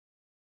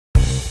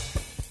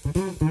Hi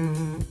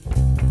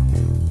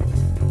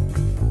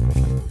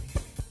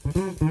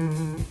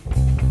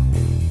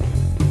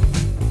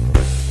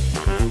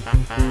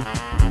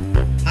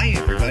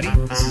everybody,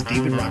 this is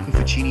Rocco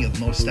Facchini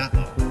of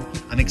Stopmo.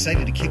 I'm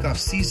excited to kick off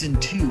Season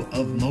 2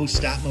 of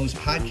Stopmo's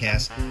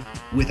podcast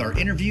with our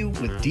interview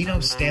with Dino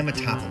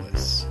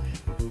Stamatopoulos.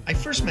 I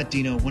first met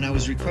Dino when I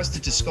was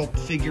requested to sculpt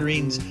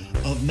figurines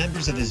of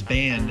members of his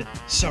band,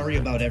 Sorry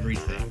About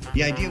Everything.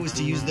 The idea was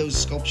to use those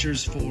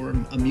sculptures for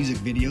a music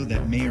video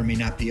that may or may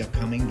not be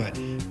upcoming, but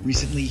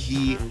recently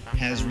he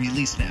has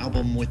released an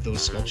album with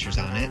those sculptures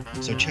on it,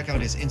 so check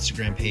out his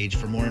Instagram page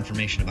for more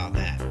information about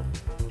that.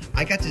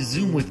 I got to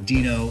Zoom with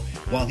Dino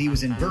while he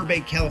was in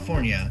Burbank,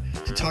 California,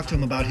 to talk to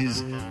him about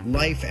his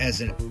life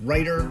as a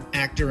writer,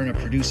 actor, and a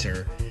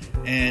producer,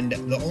 and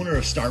the owner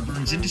of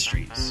Starburns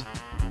Industries.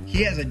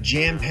 He has a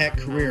jam-packed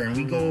career, and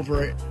we go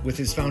over it with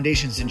his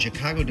foundations in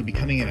Chicago to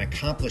becoming an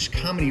accomplished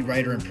comedy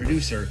writer and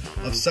producer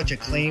of such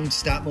acclaimed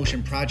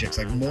stop-motion projects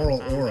like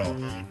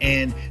Orel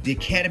and the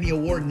Academy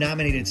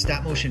Award-nominated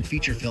stop-motion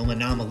feature film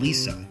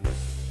Anomolisa.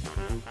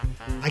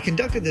 I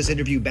conducted this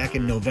interview back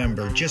in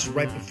November, just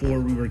right before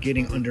we were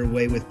getting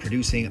underway with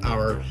producing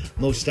our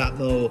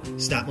Stopmo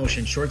Stop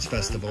Motion Shorts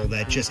Festival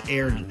that just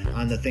aired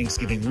on the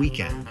Thanksgiving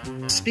weekend.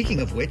 Speaking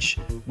of which,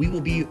 we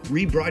will be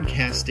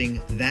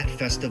rebroadcasting that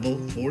festival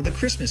for the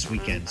Christmas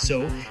weekend.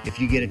 So if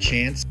you get a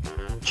chance,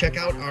 check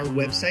out our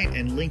website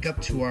and link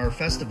up to our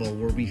festival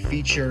where we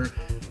feature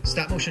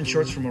stop motion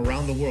shorts from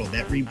around the world.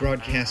 That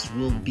rebroadcast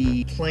will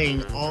be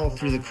playing all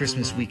through the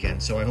Christmas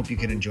weekend, so I hope you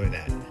can enjoy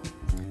that.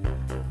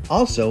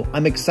 Also,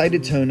 I'm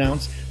excited to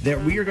announce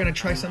that we are going to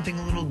try something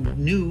a little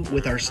new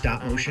with our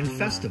stop motion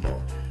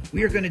festival.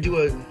 We are going to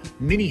do a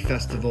mini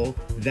festival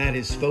that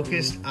is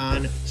focused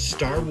on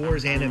Star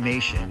Wars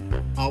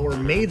animation. Our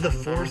May the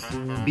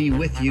 4th Be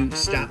With You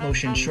Stop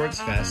Motion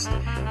Shorts Fest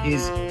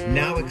is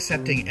now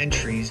accepting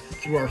entries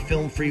through our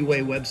Film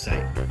Freeway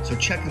website. So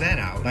check that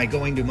out by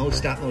going to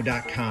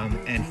mostopmo.com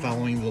and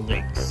following the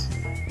links.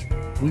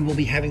 We will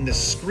be having the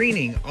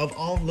screening of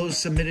all those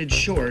submitted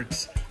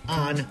shorts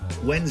on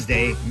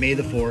Wednesday, May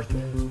the 4th,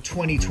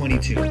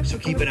 2022. So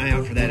keep an eye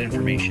out for that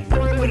information.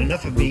 But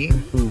enough of me.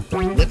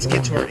 Let's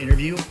get to our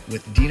interview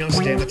with Dino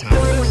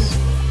Stamatopoulos.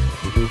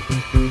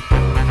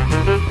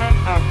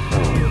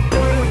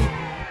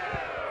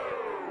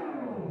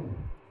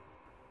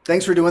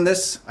 Thanks for doing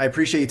this. I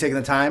appreciate you taking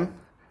the time.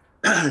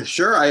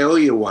 Sure, I owe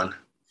you one.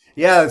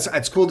 Yeah,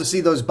 it's cool to see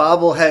those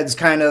bobbleheads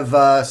kind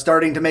of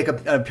starting to make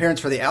an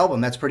appearance for the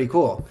album. That's pretty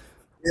cool.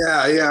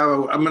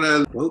 Yeah, I'm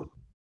gonna. Oh.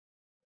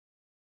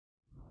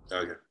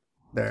 Okay.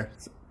 There.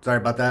 Sorry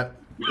about that.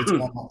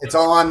 It's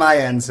all on my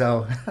end.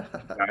 So.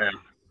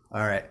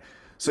 All right.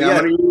 So I'm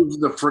gonna use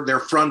their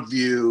front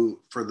view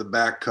for the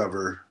back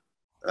cover.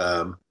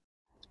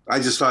 I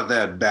just thought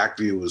that back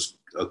view was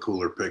a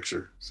cooler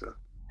picture. So.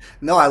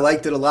 No, I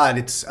liked it a lot.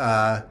 It's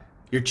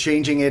you're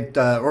changing it,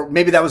 or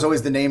maybe that was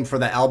always the name for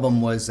the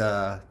album was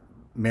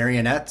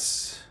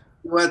Marionettes.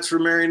 What's for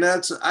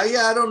Marionettes?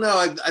 I don't know.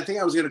 I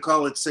think I was gonna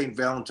call it St.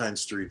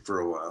 Valentine's Street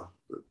for a while.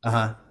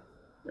 Yeah.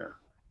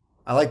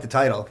 I like the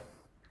title.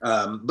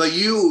 But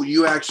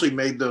you actually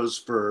made those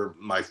for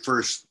my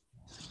first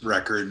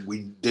record.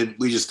 We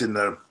just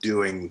ended up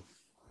doing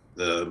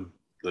the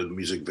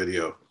music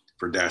video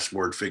for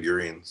Dashboard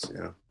Figurines.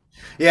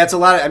 Yeah, it's a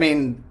lot of, I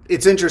mean,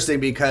 it's interesting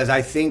because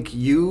I think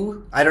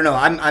I don't know,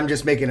 I'm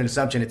just making an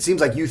assumption. It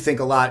seems like you think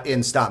a lot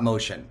in stop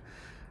motion.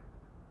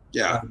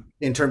 Yeah.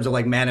 In terms of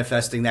like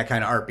manifesting that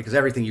kind of art, because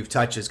everything you've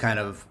touched has kind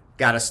of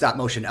got a stop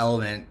motion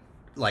element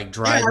like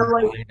driving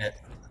behind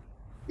it.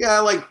 Yeah, I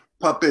like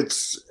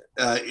puppets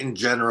in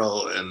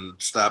general, and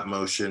stop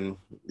motion,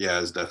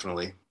 is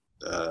definitely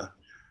a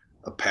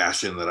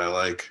passion that I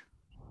like.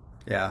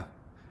 Yeah.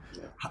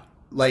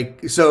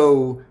 Like,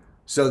 so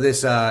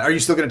this, are you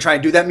still going to try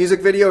and do that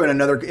music video in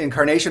another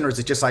incarnation, or is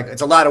it just like,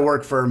 it's a lot of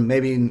work for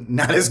maybe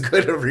not as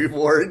good a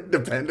reward,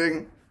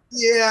 depending?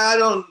 Yeah,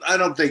 I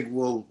don't think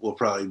we'll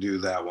probably do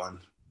that one.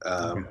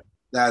 Okay.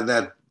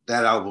 That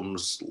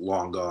album's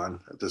long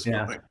gone at this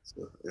point.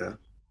 So, yeah.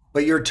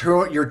 But you're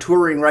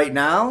touring right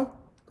now?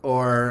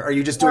 Or are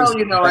you just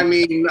doing? Well, I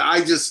mean,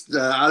 I just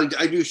I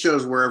do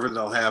shows wherever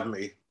they'll have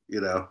me.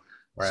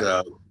 Right.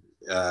 So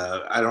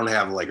I don't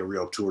have like a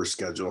real tour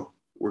schedule.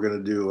 We're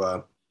gonna do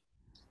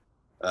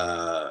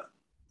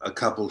a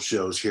couple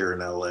shows here in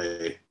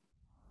LA,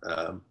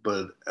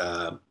 but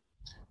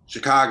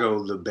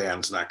Chicago, the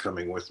band's not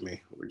coming with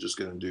me. We're just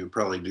gonna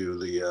probably do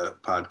the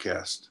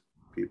podcast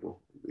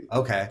people.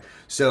 Okay,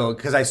 so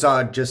because I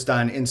saw just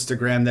on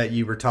Instagram that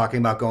you were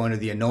talking about going to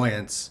the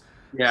Annoyance.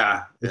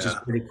 Yeah, which is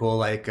pretty cool.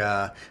 Like,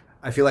 I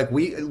feel like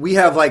we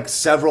have like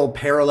several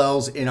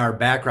parallels in our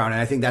background,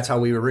 and I think that's how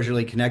we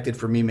originally connected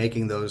for me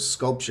making those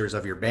sculptures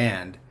of your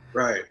band.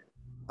 Right.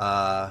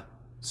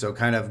 So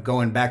kind of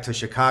going back to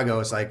Chicago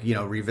is like,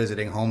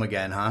 revisiting home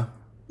again, huh?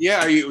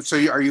 Yeah. Are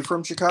you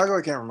from Chicago?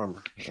 I can't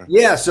remember.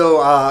 Yeah.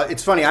 So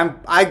it's funny.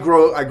 I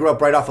grew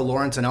up right off of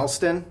Lawrence and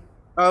Elston.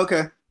 Oh,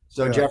 okay.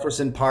 So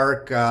Jefferson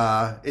Park.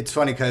 It's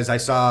funny because I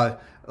saw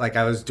like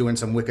I was doing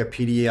some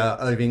Wikipedia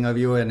of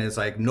you, and it's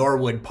like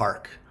Norwood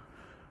Park.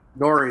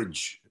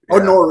 Norwich. Oh,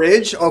 Yeah.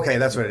 Norwich. Okay,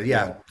 that's what it is.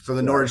 Yeah. Yeah. So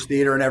the Yeah. Norwich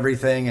Theater and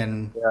everything,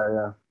 and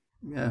Yeah.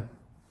 yeah.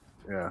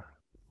 Yeah.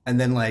 And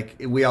then like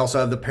we also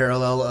have the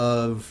parallel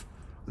of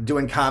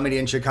doing comedy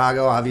in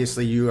Chicago.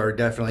 Obviously, you are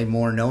definitely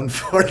more known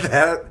for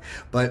that.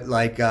 But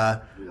Yeah.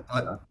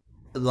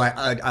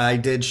 like I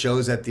did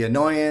shows at the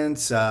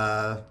Annoyance.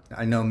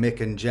 I know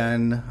Mick and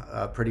Jen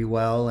pretty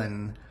well,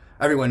 and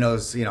everyone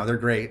knows they're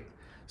great.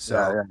 So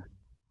Yeah.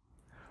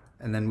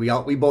 and then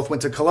we both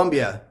went to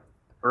Columbia.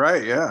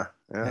 Right. Yeah.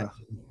 Yeah.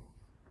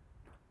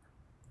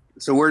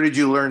 So where did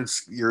you learn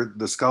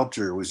the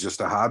sculpture? Was just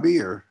a hobby,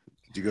 or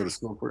did you go to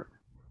school for it?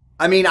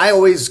 I mean, I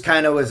always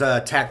kind of was a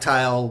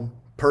tactile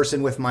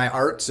person with my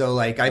art. So,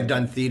 like, I've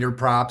done theater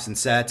props and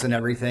sets and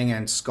everything,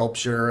 and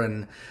sculpture,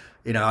 and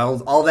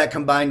all that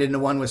combined into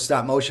one with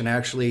stop motion. I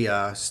actually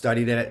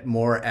studied it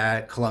more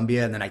at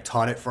Columbia, and then I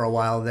taught it for a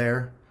while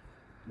there.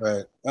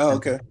 Right. Oh,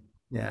 okay.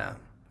 Yeah,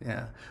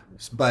 yeah.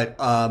 But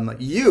I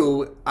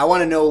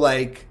want to know,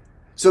 like,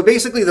 so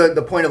basically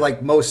the point of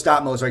like most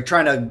stop motion, like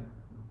trying to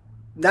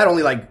not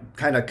only like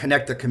kind of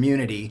connect the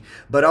community,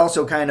 but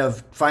also kind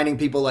of finding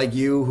people like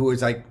you who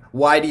is like,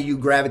 why do you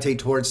gravitate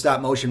towards stop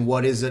motion?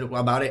 What is it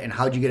about it? And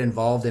how'd you get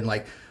involved? And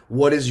like,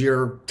 what is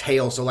your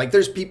tale? So like,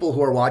 there's people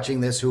who are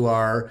watching this who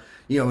are,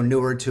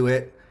 newer to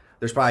it.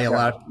 There's probably a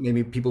lot of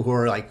maybe people who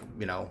are like,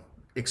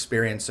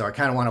 experienced. So I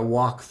kind of want to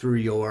walk through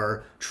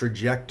your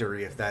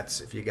trajectory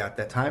if you got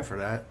that time for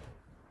that.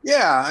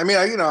 Yeah. I mean,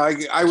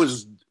 I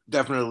was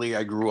definitely,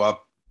 I grew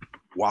up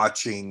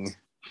watching,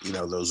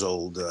 those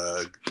old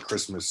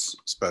Christmas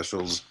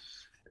specials.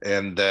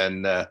 And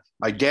then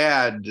my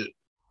dad,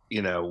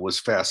 was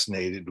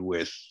fascinated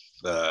with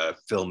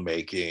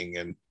filmmaking,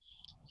 and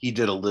he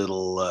did a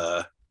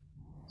little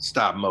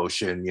stop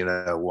motion,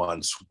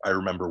 once. I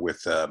remember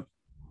with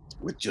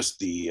just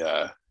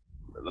the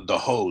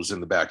hose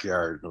in the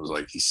backyard. It was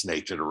like he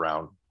snaked it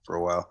around for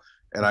a while.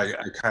 And I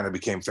kind of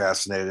became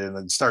fascinated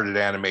and started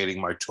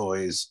animating my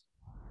toys,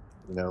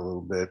 a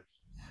little bit.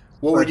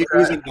 What were you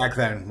using back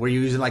then? Were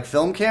you using like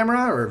film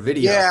camera or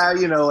video? Yeah,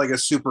 like a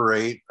Super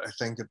 8, I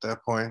think at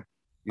that point,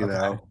 and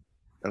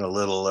a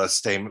little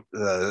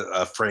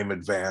frame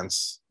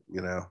advance,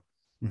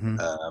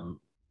 Mm-hmm.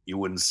 you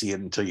wouldn't see it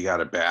until you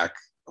got it back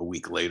a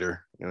week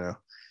later,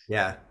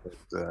 Yeah.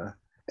 But,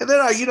 and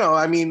then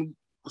I mean,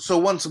 so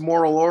once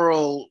Moral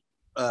Orel,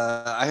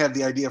 I had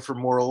the idea for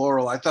Moral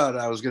Orel. I thought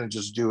I was going to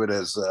just do it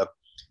as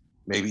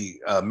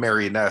maybe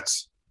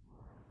marionettes.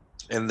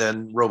 And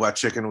then Robot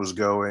Chicken was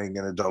going,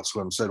 and Adult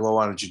Swim said, well,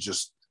 why don't you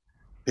just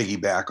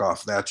piggyback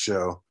off that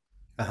show?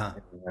 Uh-huh.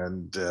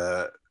 And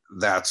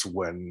that's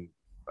when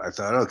I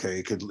thought, okay,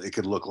 it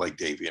could look like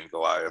Davey and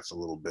Goliath a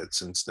little bit,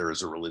 since there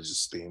is a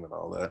religious theme and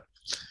all that.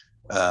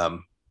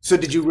 So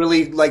did you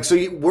really like? So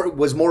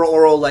was Moral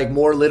Orel like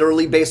more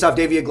literally based off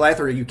Davey and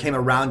Goliath, or you came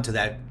around to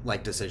that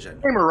like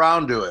decision? Came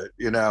around to it,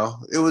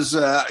 It was,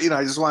 I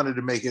just wanted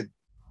to make it,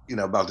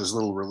 about this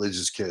little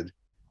religious kid.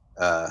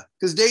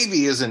 Because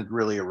Davey isn't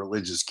really a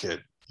religious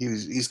kid.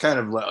 He's kind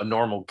of a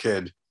normal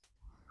kid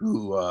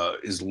who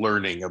is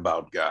learning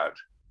about God.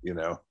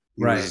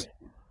 Right.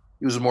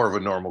 He was more of a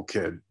normal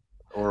kid.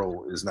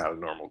 Orel is not a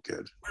normal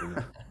kid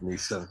in the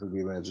sense of the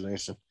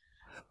imagination.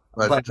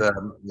 But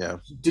yeah.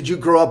 Did you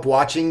grow up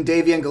watching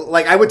Davey and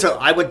like I would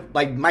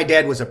like my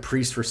dad was a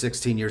priest for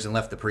 16 years and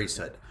left the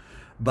priesthood,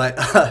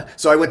 but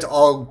so I went to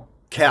all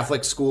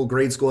Catholic school,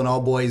 grade school, and all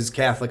boys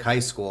Catholic high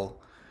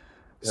school.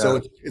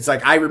 So it's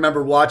like I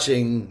remember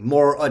watching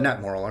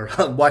not Moral, or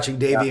watching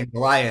Davey and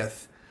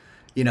Goliath,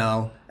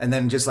 and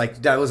then just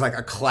like that was like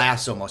a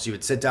class almost. You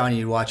would sit down and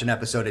you'd watch an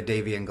episode of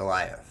Davey and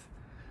Goliath.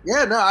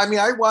 Yeah, no, I mean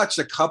I watched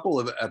a couple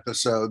of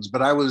episodes,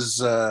 but I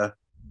was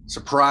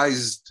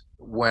surprised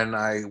when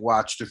I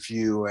watched a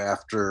few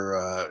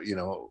after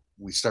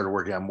we started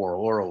working on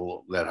Moral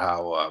Orel, that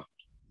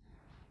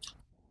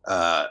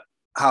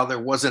how there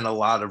wasn't a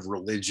lot of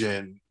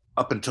religion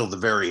up until the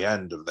very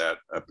end of that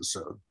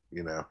episode.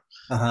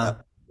 Uh-huh.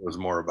 It was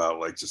more about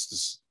like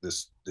just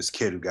this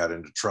kid who got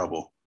into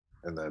trouble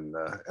and then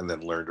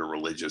learned a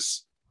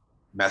religious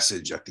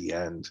message at the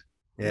end.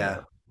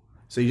 Yeah.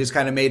 So you just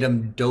kind of made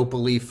him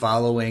dopily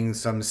following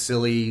some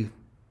silly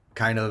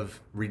kind of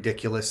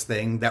ridiculous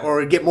thing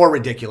or get more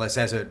ridiculous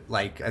as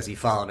he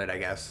followed it, I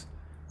guess.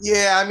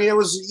 Yeah, I mean it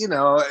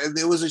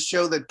was a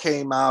show that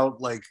came out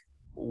like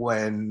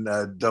when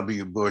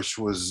W. Bush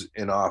was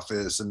in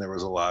office, and there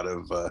was a lot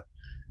of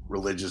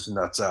religious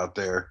nuts out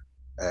there,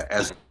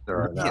 as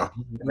there are now.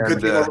 Yeah,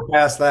 could be more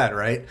past that,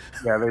 right?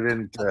 Yeah, they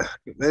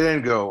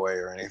didn't go away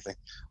or anything,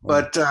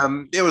 but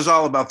it was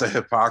all about the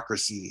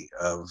hypocrisy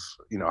of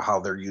how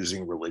they're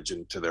using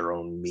religion to their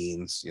own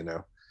means.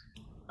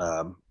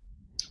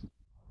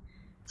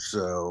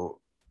 So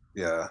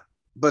yeah,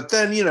 but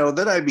then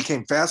then I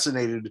became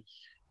fascinated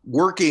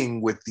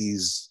working with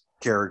these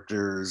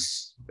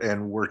characters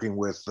and working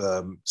with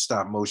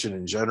stop motion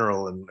in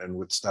general, and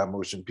with stop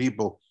motion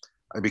people.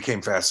 I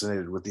became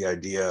fascinated with the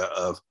idea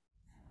of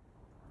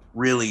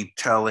really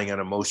telling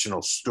an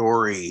emotional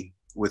story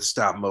with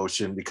stop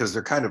motion because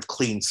they're kind of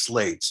clean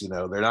slates. You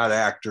know, they're not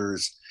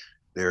actors.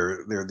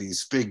 They're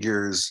these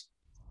figures.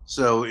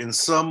 So in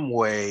some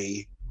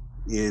way,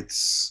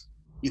 it's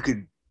you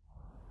could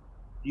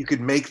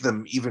make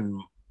them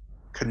even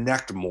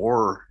connect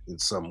more in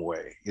some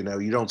way. You know,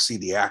 you don't see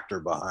the actor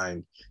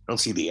behind, you don't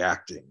see the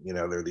acting. You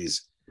know, they're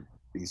these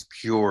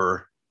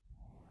pure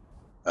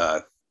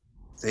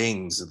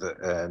things that,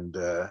 and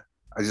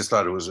I just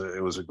thought it was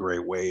a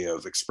great way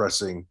of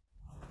expressing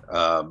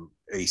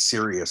a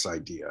serious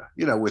idea,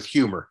 you know, with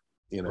humor,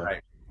 you know.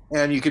 Right.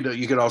 And you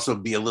could also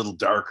be a little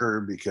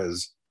darker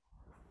because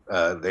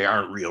they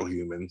aren't real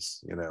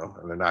humans, you know,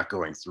 and they're not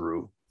going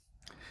through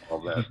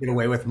all that. You get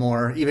away with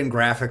more, even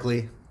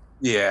graphically.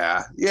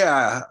 Yeah,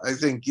 I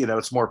think, you know,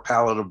 it's more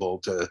palatable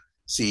to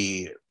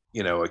see,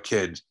 you know, a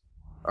kid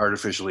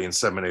artificially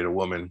inseminate a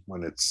woman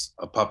when it's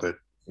a puppet.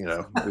 You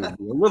know, it would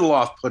be a little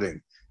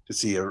off-putting to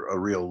see a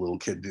real little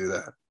kid do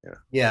that. Yeah.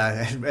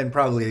 Yeah, and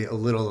probably a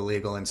little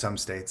illegal in some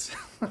states.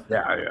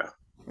 Yeah.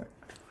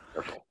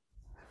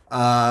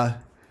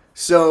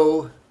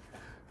 So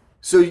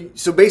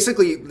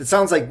basically, it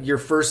sounds like your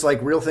first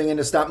like real thing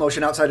into stop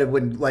motion outside of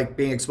when like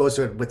being exposed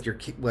to it with your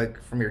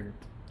like from your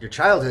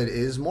childhood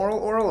is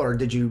Orel, or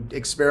did you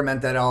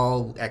experiment that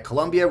all at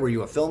Columbia? Were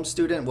you a film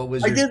student? What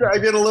was I did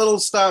a little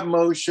stop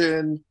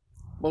motion,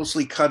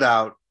 mostly cut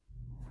out,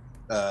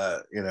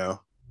 you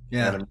know,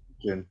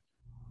 animation,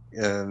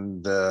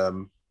 and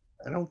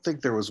I don't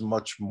think there was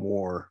much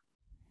more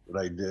that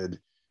I did.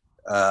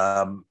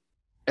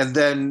 And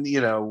then,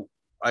 you know,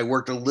 I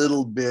worked a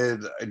little bit.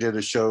 I did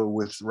a show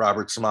with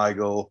Robert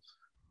Smigel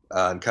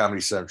on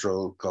Comedy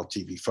Central called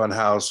TV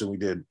Funhouse, and we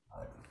did,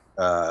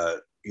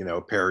 you know,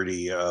 a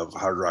parody of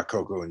Hard Rock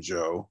Coco and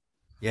Joe.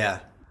 Yeah.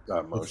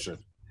 Stop motion.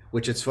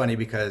 Which it's funny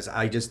because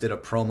I just did a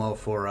promo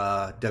for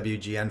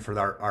WGN for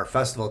our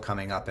festival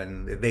coming up,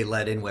 and they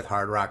led in with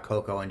Hard Rock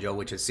Coco and Joe,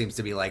 which it seems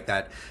to be like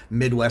that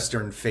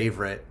Midwestern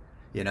favorite,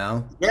 you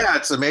know? Yeah,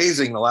 it's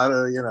amazing. A lot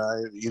of, you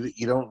know,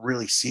 you don't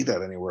really see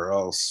that anywhere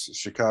else.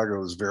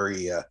 Chicago is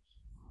very,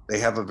 they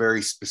have a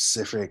very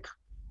specific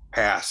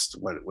past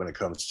when it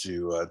comes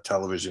to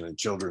television and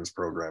children's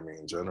programming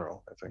in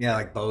general, I think. Yeah,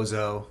 like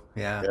Bozo.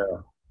 Yeah.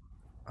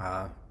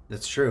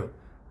 That's true.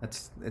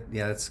 It's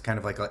kind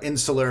of like an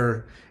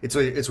insular. It's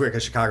weird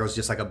because Chicago's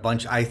just like a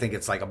bunch. I think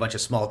it's like a bunch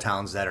of small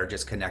towns that are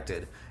just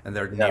connected, and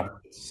they're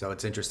neighborhoods. So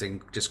it's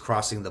interesting just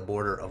crossing the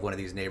border of one of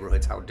these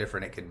neighborhoods, how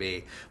different it could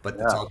be, but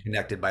it's all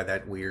connected by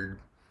that weird,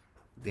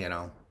 you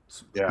know,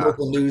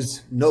 local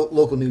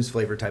news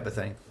flavor type of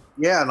thing.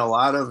 Yeah, and a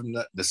lot of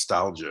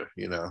nostalgia,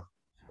 you know,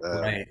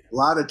 right. A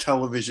lot of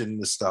television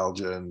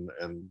nostalgia,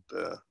 and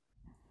you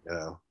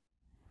know,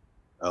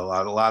 a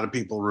lot of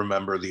people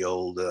remember the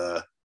old.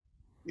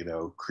 You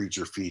know,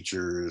 creature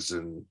features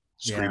and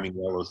Screaming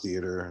Yellow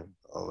Theater and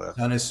all that.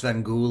 Son of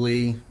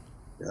Svengoolie.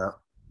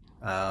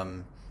 Yeah.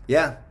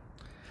 Yeah.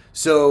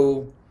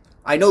 So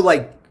I know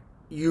like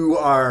you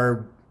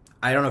are,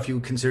 I don't know if you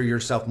consider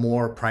yourself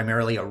more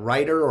primarily a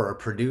writer or a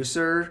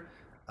producer.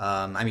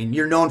 I mean,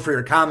 you're known for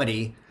your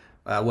comedy,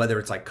 whether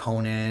it's like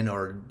Conan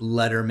or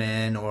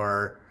Letterman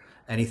or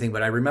anything,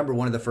 but I remember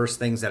one of the first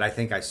things that I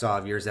think I saw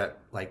of yours that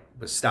like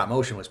was stop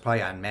motion was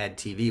probably on Mad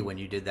TV when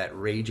you did that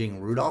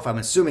Raging Rudolph. I'm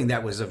assuming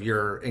that was of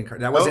your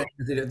that wasn't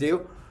anything to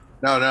do.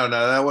 No,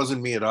 that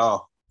wasn't me at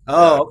all.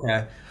 Oh,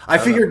 okay. I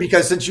figured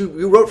because since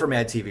you wrote for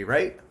Mad TV,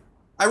 right?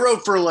 I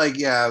wrote for like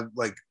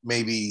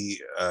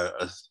maybe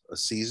a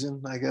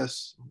season, I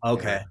guess.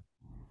 Okay.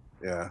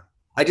 Yeah.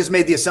 I just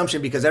made the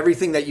assumption because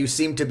everything that you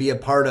seem to be a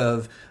part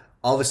of,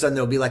 all of a sudden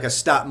there'll be like a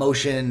stop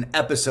motion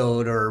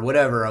episode or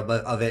whatever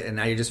of it,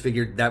 and I just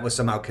figured that was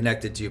somehow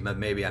connected to you. But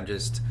maybe I'm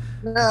just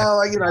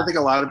no. You know, I think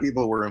a lot of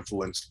people were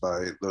influenced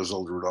by those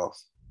old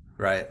Rudolph.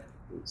 Right.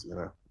 You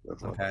know.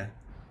 Definitely. Okay.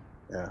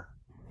 Yeah.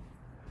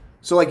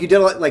 So like you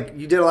did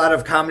a lot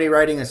of comedy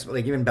writing,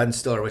 like even Ben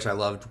Stiller, which I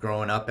loved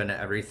growing up and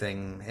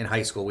everything in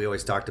high school. We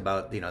always talked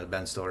about, you know, the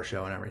Ben Stiller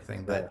show and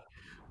everything. But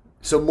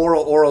so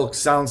Orel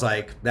sounds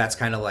like that's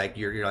kind of like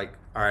you're like,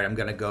 all right, I'm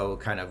gonna go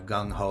kind of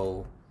gung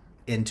ho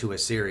into a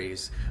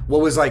series.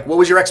 What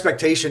was your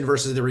expectation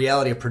versus the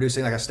reality of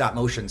producing like a stop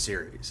motion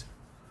series?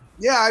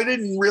 Yeah, I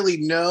didn't really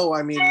know.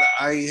 I mean,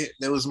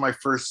 that was my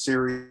first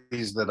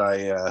series that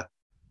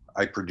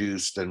I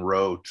produced and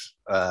wrote.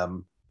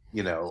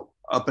 You know,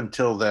 up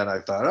until then, I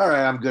thought, all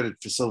right, I'm good at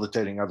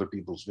facilitating other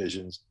people's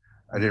visions.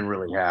 I didn't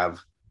really have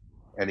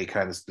any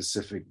kind of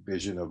specific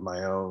vision of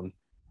my own.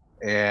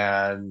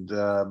 And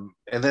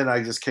then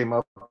I just came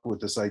up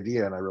with this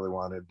idea, and I really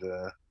wanted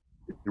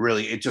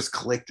it just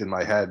clicked in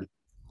my head.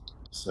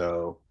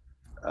 So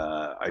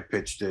I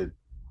pitched it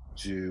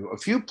to a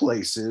few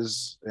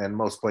places, and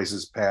most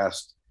places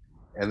passed.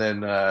 And then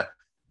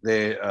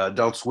the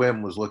Adult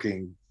Swim was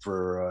looking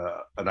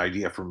for an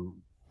idea from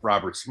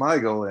Robert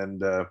Smigel,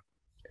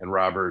 and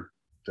Robert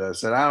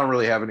said, I don't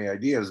really have any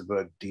ideas,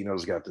 but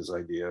Dino's got this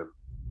idea.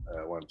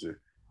 I wanted to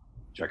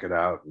check it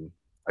out. And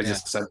I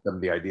just sent them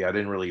the idea. I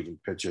didn't really even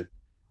pitch it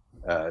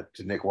to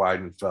Nick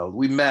Weidenfeld.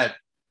 We met,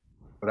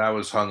 but I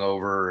was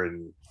hungover,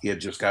 and he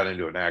had just got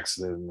into an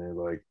accident. And they're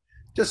like,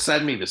 just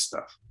send me this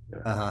stuff.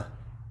 Uh-huh.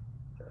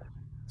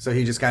 So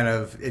he just kind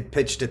of, it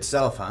pitched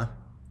itself, huh?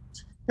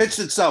 Pitched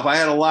itself. I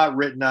had a lot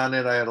written on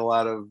it. I had a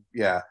lot of,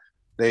 yeah.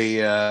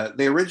 They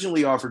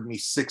originally offered me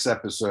 6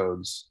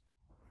 episodes,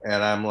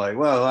 and I'm like,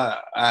 well,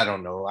 I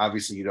don't know.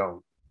 Obviously, you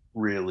don't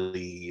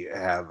really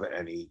have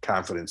any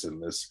confidence in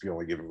this if you're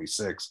only giving me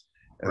 6.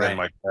 And then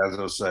Mike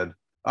Lazo said,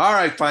 all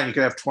right, fine, you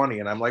can have 20.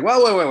 And I'm like,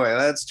 well, wait,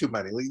 that's too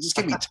many. Just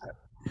give me 10.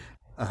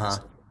 Uh-huh.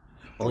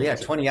 Well, yeah,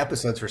 20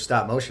 episodes for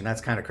stop motion.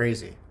 That's kind of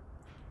crazy.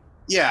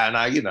 Yeah, and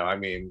I didn't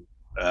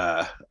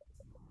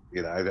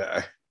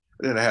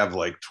have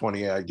like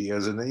 20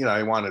 ideas, and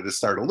I wanted to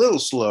start a little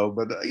slow,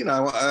 but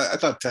I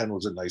thought 10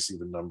 was a nice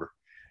even number.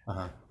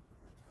 Uh-huh.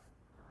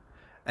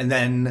 And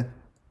then,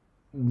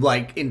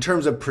 like, in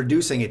terms of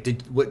producing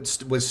it, was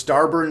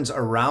Starburns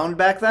around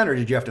back then, or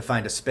did you have to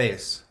find a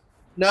space?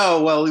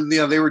 No, well,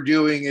 they were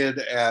doing it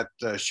at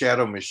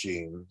Shadow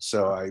Machine,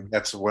 so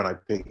that's when I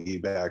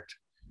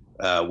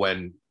piggybacked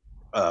when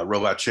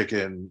Robot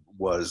Chicken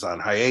was on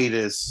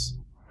hiatus.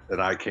 Then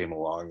I came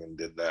along and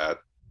did that,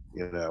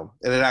 and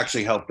it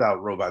actually helped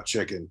out Robot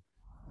Chicken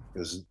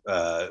because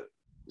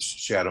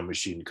Shadow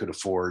Machine could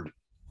afford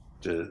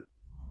to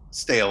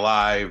stay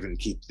alive and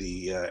keep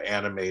the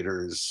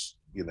animators,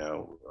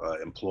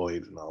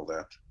 employed and all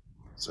that.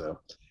 So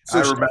I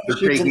remember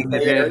taking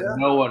it in.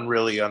 No one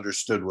really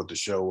understood what the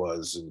show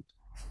was, and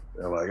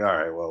they're like, "All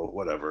right, well,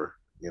 whatever,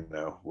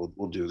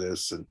 we'll do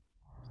this." And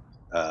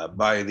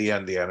by the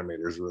end, the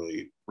animators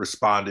really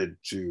responded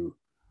to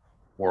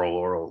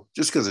Orel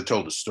just because it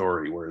told a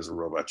story, whereas a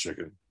Robot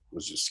Chicken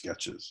was just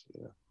sketches.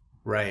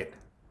 Right.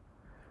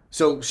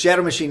 So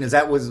Shadow Machine, was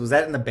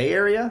that in the Bay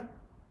Area?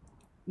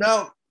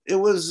 No, it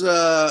was.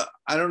 I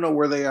don't know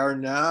where they are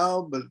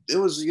now, but it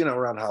was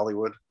around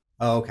Hollywood.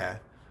 Oh, okay.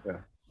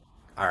 Yeah.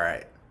 All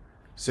right.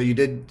 So you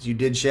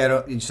did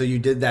Shadow. So you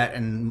did that,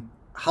 and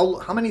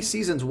how many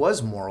seasons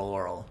was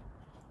Orel?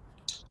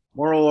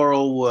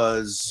 Orel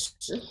was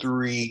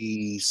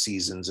 3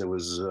 seasons. It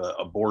was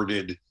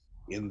aborted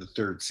in the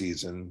 3rd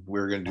season. We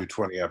were going to do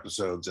 20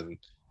 episodes, and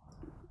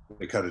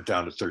they cut it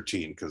down to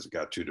 13 because it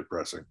got too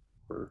depressing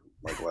for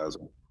Mike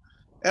Lazo.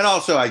 And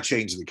also, I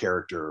changed the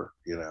character.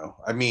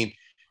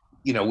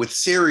 With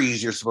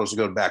series, you're supposed to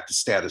go back to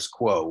status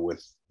quo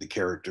with the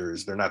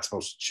characters. They're not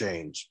supposed to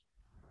change.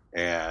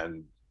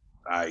 And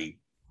I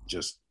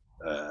just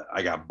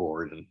I got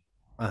bored and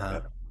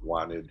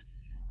wanted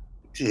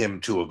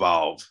him to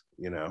evolve.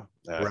 And I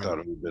thought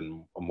it would have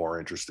been a more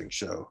interesting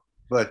show.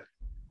 But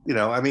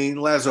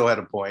Lazo had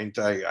a point.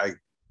 I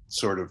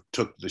sort of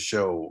took the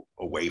show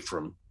away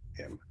from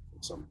him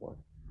at some point.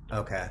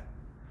 Okay.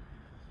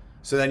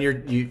 So then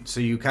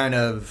you kind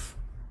of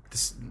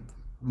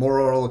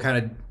Orel kind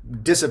of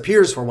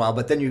disappears for a while,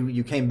 but then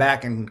you came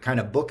back and kind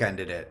of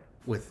bookended it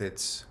with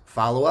its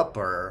follow-up,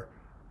 or?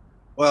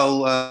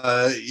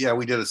 Well, yeah,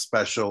 we did a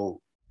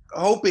special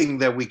hoping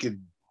that we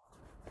could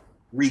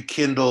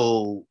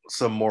rekindle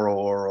some more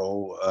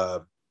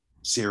Orel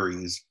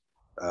series.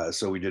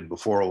 So we did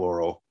Before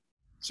Orel.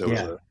 So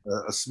it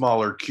was a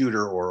smaller,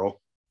 cuter Orel,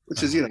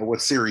 which is,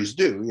 what series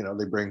do.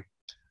 They bring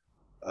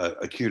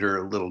a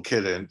cuter little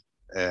kid in.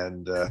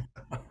 And,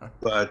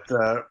 but,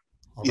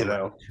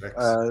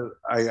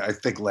 I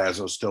think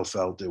Lazo still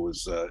felt it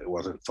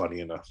wasn't funny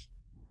enough.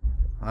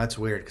 Oh, that's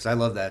weird because I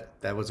love that.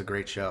 That was a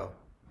great show.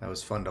 That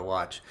was fun to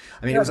watch.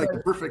 I mean, it was like the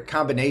perfect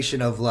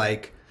combination of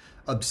like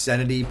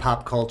obscenity,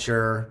 pop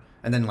culture,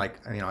 and then like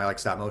I like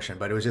stop motion,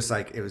 but it was just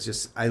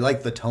I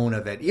like the tone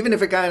of it, even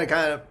if it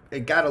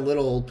it got a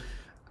little,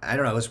 I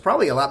don't know, it was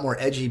probably a lot more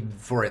edgy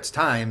for its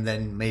time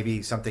than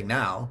maybe something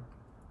now.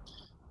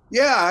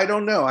 Yeah, I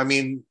don't know. I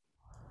mean,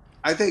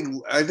 I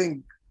think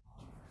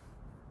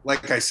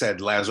like I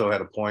said, Lazo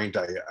had a point.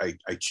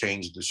 I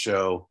changed the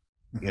show,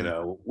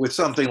 with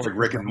something like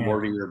Rick and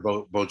Morty or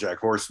BoJack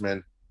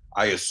Horseman.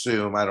 I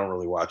assume, I don't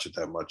really watch it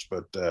that much,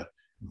 but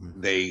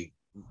they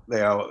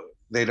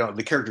don't,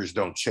 the characters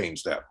don't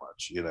change that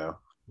much,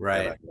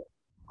 Right.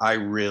 I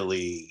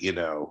really,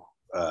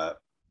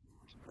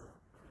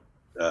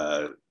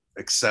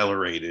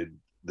 accelerated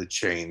the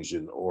change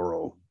in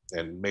Orel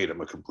and made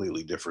him a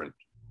completely different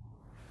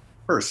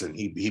person.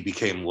 He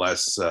became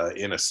less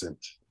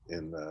innocent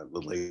in the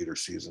later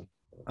season.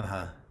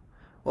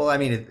 Well, I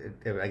mean,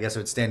 I guess it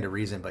would stand to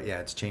reason, but yeah,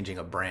 it's changing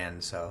a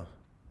brand, so.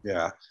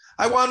 Yeah,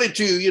 I wanted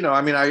to,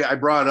 I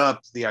brought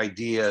up the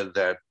idea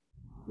that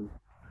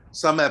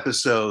some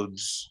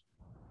episodes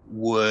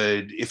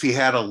would, if he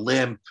had a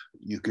limp,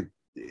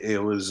 he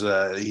was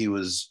the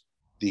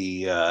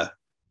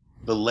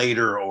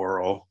later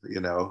Orel,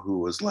 who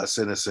was less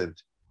innocent.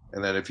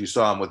 And then if you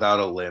saw him without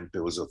a limp,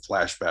 it was a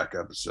flashback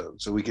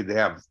episode. So we could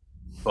have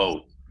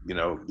both,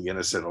 the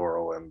innocent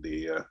Orel and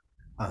the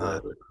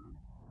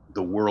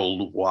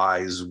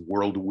world-wise,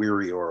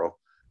 world-weary Orel.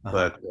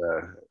 But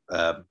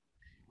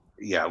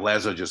yeah,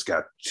 Lazo just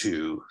got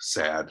too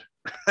sad.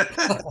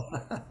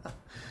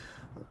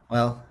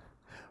 Well,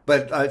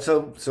 but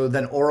so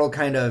then Orel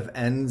kind of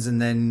ends,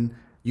 and then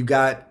you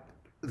got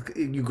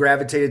you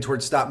gravitated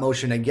towards stop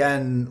motion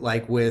again,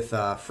 like with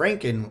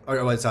Franken, or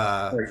it was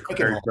Mary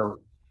Frankenhole. Shelley,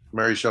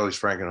 Mary Shelley's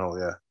Frankenhole,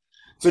 yeah.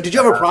 So did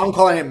you have a problem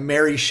calling it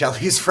Mary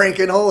Shelley's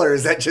Frankenhole, or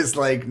is that just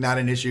like not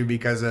an issue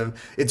because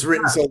of it's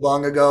written so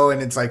long ago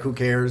and it's like who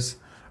cares?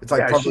 It's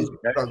like Yeah,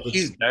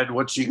 she's dead.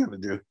 What's she gonna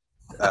do?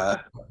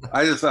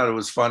 I just thought it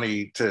was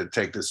funny to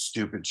take this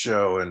stupid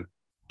show and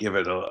give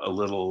it a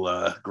little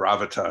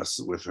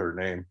gravitas with her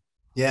name.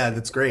 Yeah,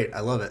 that's great. I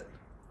love it.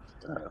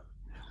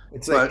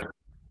 It's like, But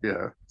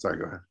yeah, sorry,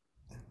 go ahead.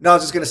 no, I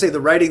was just gonna say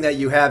the writing that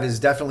you have is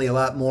definitely a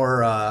lot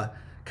more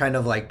kind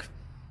of like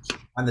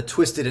on the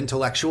twisted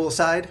intellectual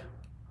side.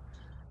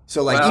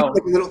 So like even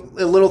Well,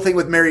 like a little thing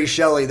with Mary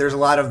Shelley, there's a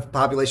lot of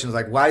populations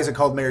like why is it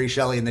called Mary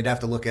Shelley, and they'd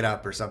have to look it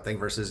up or something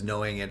versus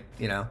knowing it,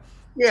 you know.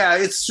 yeah,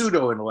 it's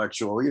pseudo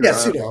intellectual, Yeah,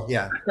 pseudo.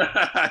 Yeah.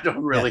 I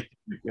don't really,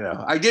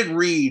 I did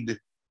read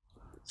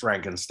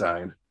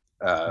Frankenstein,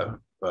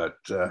 but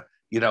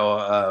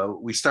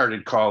we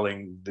started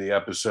calling the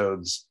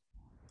episodes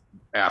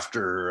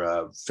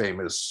after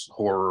famous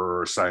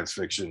horror or science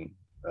fiction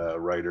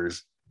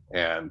writers,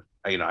 and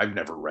I've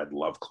never read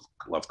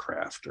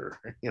Lovecraft or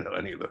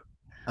any of the.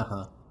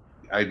 Uh-huh.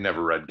 I'd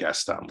never read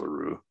Gaston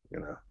Leroux.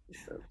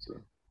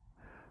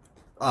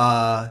 What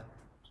I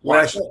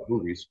Watched thought,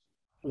 movies.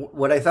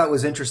 what I thought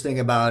was interesting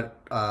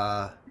about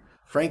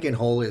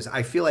Frankenhole is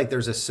I feel like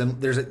there's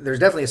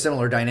definitely a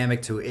similar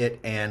dynamic to it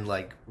and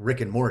like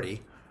Rick and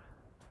Morty,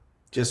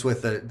 just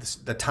with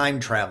the time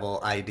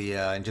travel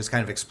idea and just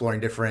kind of exploring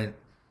different.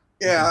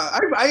 Yeah,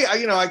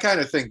 I kind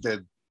of think that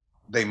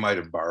they might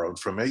have borrowed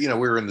from it. We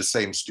were in the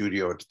same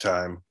studio at the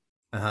time,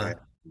 Uh-huh.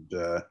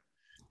 and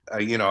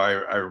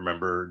I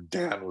remember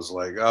Dan was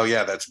like, "Oh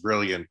yeah, that's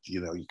brilliant.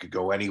 You could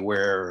go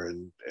anywhere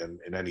and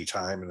in any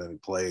time and any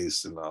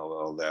place and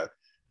all that."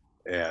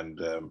 And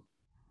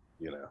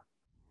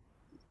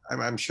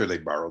I'm sure they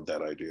borrowed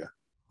that idea.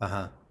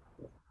 Uh-huh.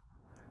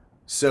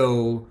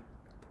 So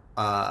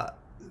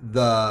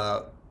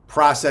the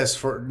process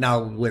for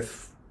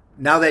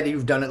now that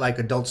you've done it like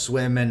Adult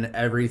Swim and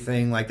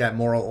everything like that,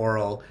 Moral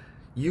Oral,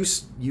 you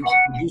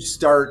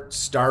start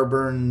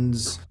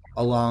Starburns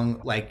along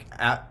like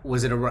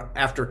was it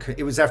after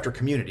it was after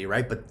Community,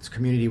 right? But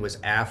Community was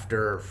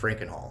after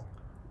Frankenhole.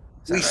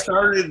 Is that We right?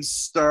 started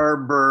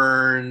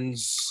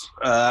Starburns.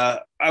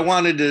 I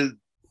wanted to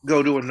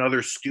go to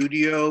another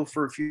studio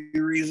for a few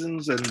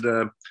reasons,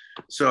 and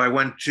so I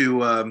went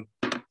to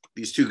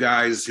these two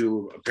guys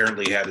who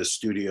apparently had a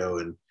studio,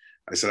 and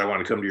I said, I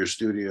want to come to your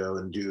studio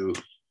and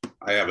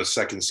I have a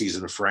second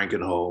season of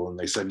Frankenhole. And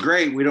they said,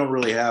 great, we don't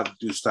really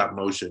do stop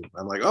motion.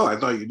 I'm like, oh, I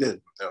thought you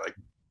did. They're like,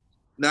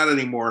 not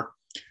anymore,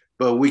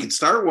 but we could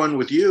start one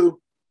with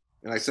you.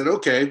 And I said,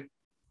 okay.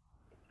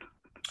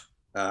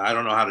 I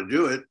don't know how to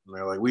do it. And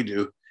they're like, we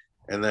do.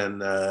 And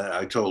then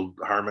I told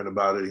Harmon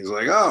about it. He's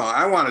like, oh,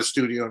 I want a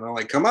studio. And I'm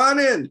like, come on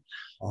in.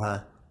 Uh-huh.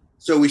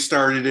 So we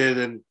started it,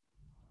 and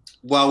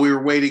while we were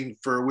writing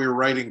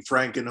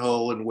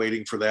Frankenhole and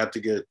waiting for that to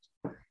get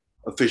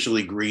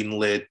officially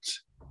greenlit,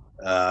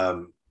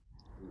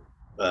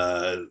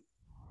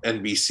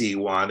 NBC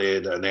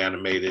wanted an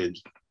animated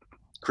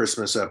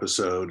Christmas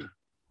episode,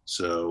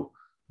 so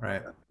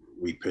Right.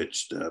 we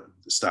pitched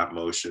stop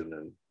motion,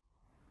 and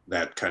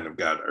that kind of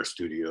got our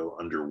studio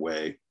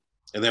underway.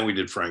 And then we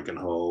did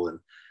Frankenhole and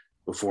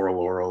Before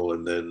Laurel,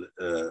 and then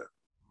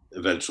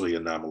eventually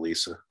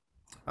Anomolisa.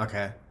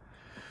 Okay.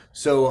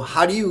 So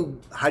how do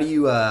you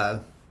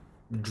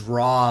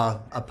draw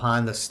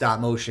upon the stop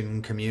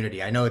motion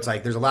community? I know it's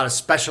like there's a lot of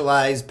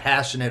specialized,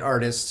 passionate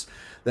artists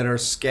that are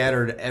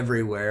scattered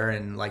everywhere,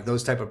 and like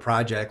those type of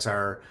projects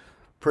are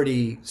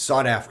pretty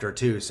sought after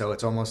too. So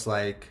it's almost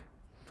like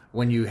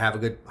when you have a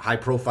good high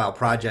profile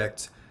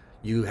project,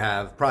 you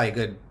have probably a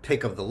good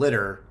pick of the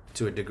litter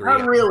to a degree.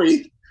 Not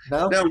really.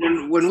 No? No,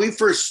 when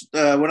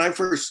I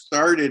first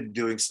started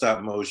doing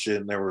stop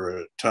motion, there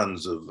were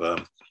tons of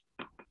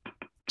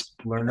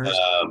Learners.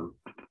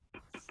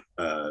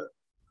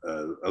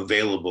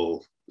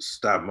 Available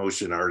stop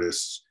motion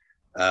artists,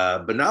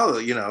 but now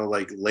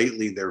like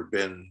lately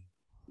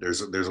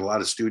there's a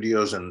lot of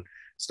studios, and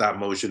stop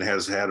motion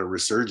has had a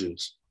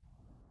resurgence.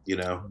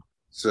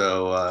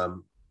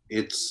 So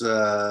it's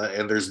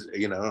and there's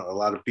a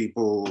lot of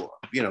people,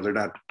 they're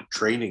not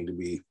training to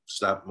be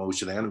stop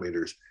motion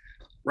animators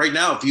right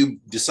now. If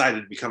you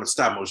decided to become a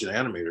stop motion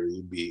animator,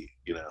 you'd be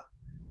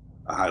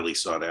a highly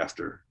sought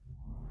after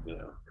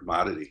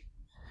commodity.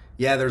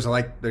 Yeah,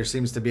 there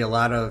seems to be a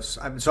lot of.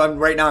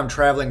 Right now I'm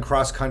traveling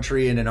cross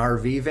country in an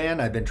RV van.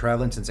 I've been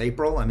traveling since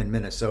April. I'm in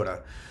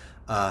Minnesota,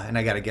 and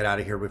I got to get out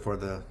of here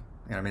before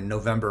I'm in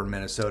November.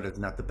 Minnesota is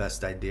not the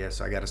best idea,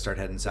 so I got to start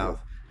heading south.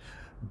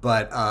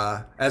 But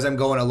as I'm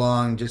going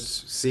along,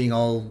 just seeing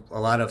a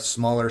lot of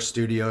smaller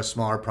studios,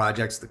 smaller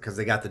projects because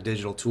they got the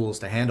digital tools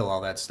to handle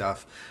all that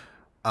stuff.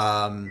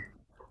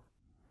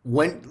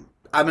 When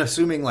I'm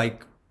assuming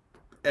like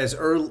as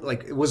early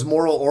like was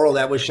Moral Oral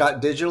that was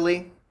shot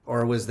digitally.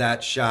 Or was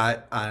that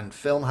shot on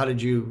film? How did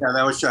you? Yeah,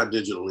 that was shot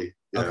digitally.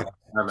 Yeah. Okay.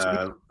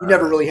 So you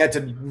never really had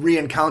to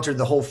re-encounter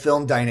the whole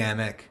film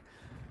dynamic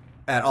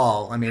at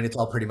all. I mean, it's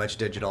all pretty much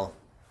digital.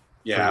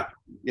 Yeah,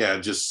 yeah,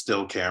 just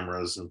still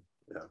cameras and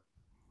yeah.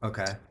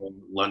 Okay. And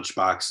lunch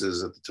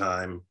boxes at the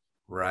time.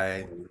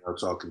 Right. And now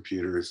it's all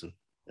computers and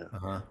yeah.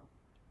 Uh-huh.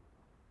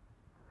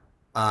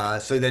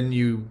 So then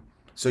you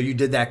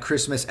did that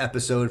Christmas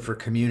episode for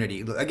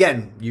Community.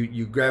 Again,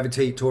 you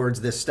gravitate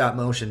towards this stop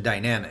motion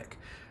dynamic.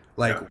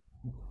 Like, Yeah.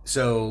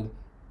 so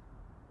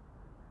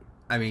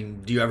I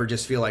mean, do you ever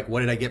just feel like,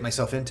 what did I get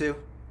myself into?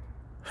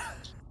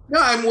 No,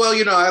 I'm well,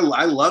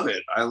 I love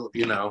it.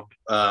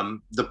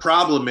 The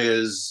problem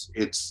is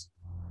it's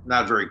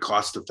not very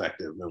cost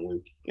effective.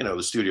 And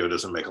the studio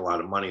doesn't make a lot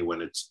of money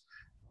when it's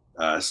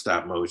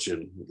stop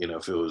motion.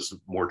 If it was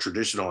more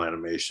traditional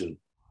animation,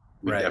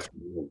 we Right.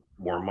 definitely make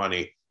more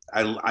money.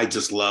 I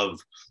just love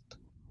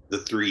the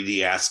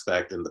 3D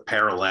aspect and the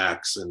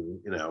parallax and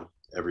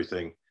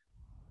everything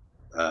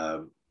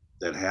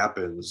that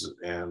happens.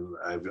 And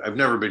I've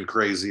never been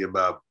crazy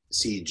about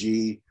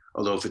CG,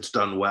 although if it's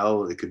done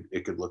well, it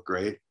could look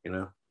great.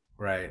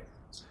 Right.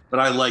 But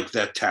I like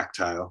that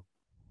tactile,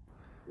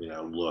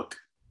 look.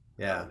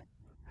 Yeah.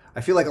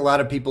 I feel like a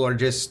lot of people are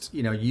just,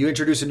 you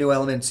introduce a new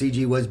element.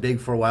 CG was big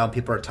for a while.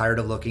 People are tired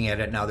of looking at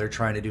it. Now they're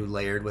trying to do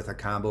layered with a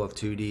combo of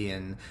 2D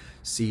and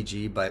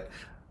CG. But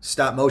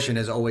stop motion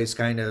has always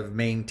kind of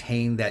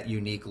maintained that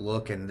unique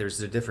look, and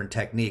there's a different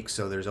techniques.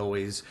 So there's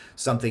always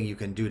something you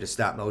can do to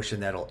stop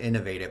motion that'll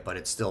innovate it, but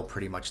it's still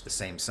pretty much the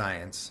same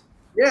science.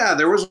 Yeah,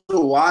 there was a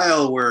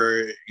while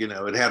where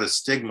it had a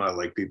stigma,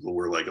 like people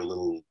were like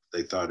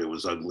they thought it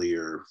was ugly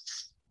or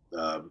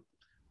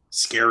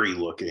scary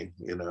looking,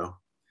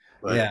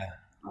 but Yeah.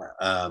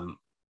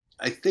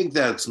 I think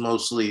that's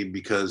mostly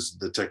because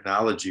the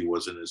technology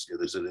wasn't as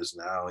good as it is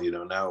now.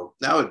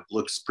 Now it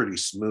looks pretty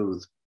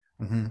smooth.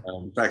 Hmm.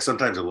 In fact,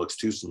 sometimes it looks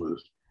too smooth.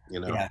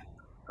 Yeah.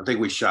 I think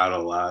we shot a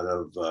lot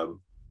of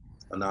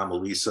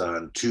Anomolisa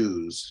on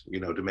twos,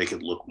 to make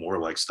it look more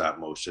like stop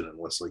motion and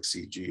less like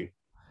CG.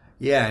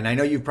 Yeah, and I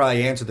know you've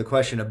probably answered the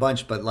question a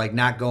bunch, but like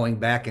not going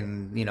back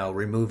and,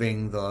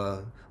 removing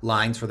the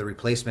lines for the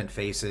replacement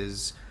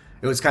faces.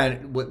 It was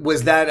kind of,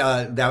 was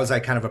that that was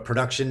like kind of a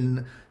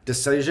production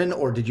decision,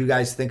 or did you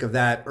guys think of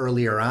that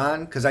earlier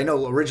on? Because I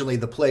know originally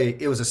the play,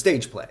 it was a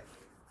stage play.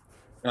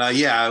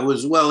 Yeah, it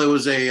was. Well, it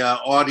was a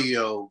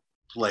audio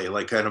play,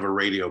 like kind of a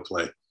radio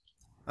play,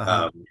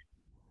 Uh-huh. um,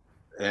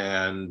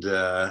 and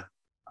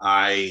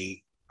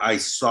I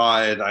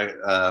saw it.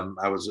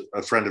 I was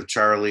a friend of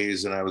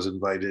Charlie's, and I was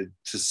invited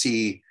to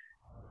see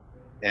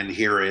and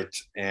hear it,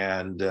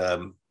 and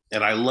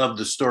I loved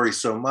the story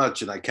so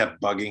much, and I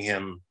kept bugging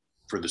him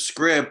for the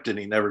script, and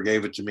he never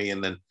gave it to me.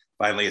 And then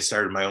finally, I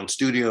started my own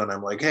studio, and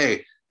I'm like,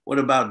 hey, what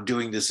about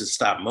doing this in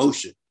stop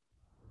motion?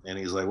 And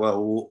he's like,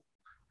 well,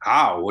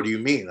 how? What do you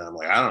mean? And I'm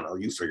like, I don't know.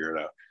 You figure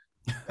it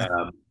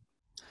out.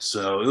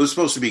 So it was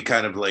supposed to be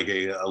kind of like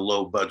a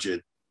low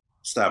budget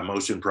stop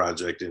motion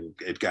project, and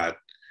it got,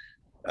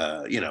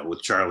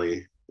 with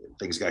Charlie,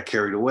 things got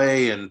carried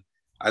away, and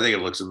I think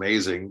it looks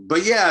amazing.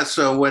 But yeah,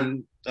 so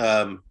when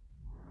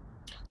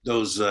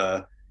those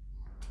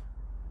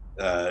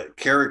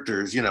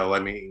characters, I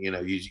mean,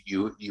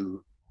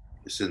 you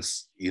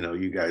since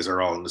you guys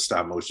are all in the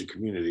stop motion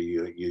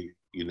community,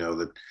 you know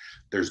that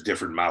there's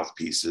different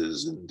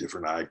mouthpieces and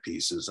different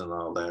eyepieces and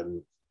all that,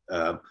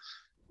 and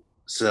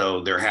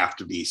so there have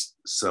to be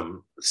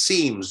some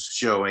seams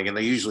showing, and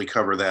they usually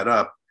cover that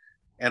up.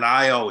 And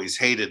I always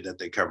hated that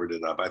they covered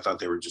it up. I thought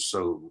they were just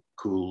so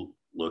cool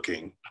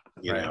looking,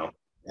 Right.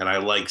 and I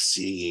like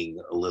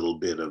seeing a little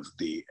bit of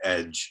the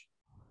edge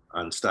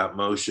on stop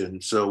motion.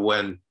 So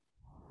when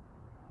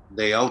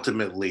they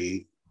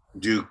ultimately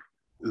Duke,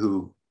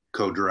 who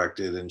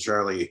co-directed, and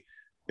Charlie,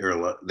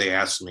 they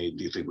asked me,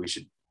 do you think we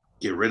should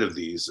get rid of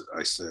these?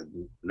 I said,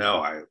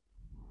 no,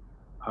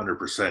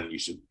 100% you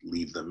should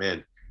leave them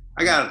in.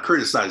 I got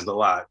criticized a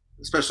lot,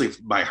 especially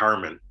by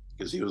Harmon,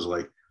 because he was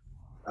like,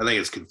 I think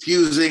it's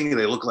confusing.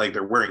 They look like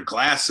they're wearing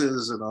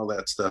glasses and all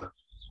that stuff.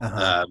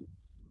 Uh-huh.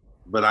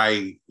 But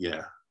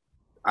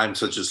I'm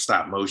such a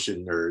stop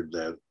motion nerd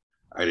that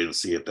I didn't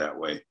see it that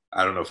way.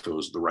 I don't know if it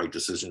was the right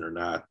decision or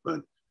not,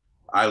 but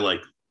I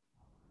like,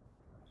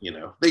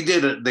 they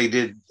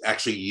did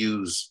actually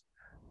use,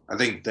 I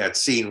think that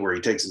scene where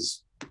he takes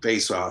his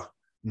face off.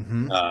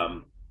 Hmm.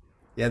 Um,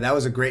 Yeah, that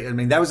was a great. I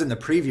mean, that was in the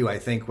preview, I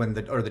think,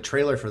 or the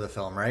trailer for the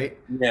film, right?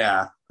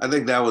 yeah, I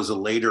think that was a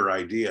later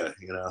idea,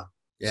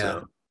 Yeah.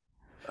 So,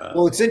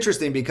 Well, it's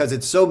interesting because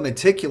it's so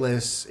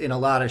meticulous in a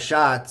lot of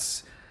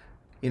shots.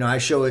 I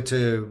show it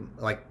to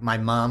like my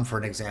mom, for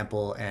an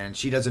example, and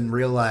she doesn't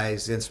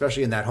realize,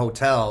 especially in that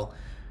hotel,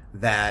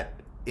 that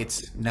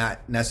it's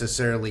not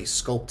necessarily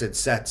sculpted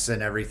sets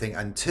and everything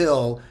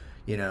until,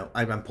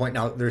 I'm pointing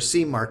out there's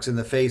seam marks in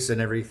the face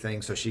and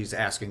everything. So she's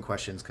asking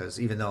questions because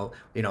even though,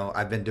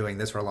 I've been doing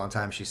this for a long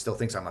time, she still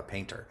thinks I'm a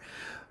painter.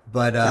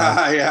 But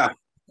yeah.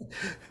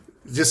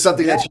 just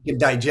something Yeah. that she can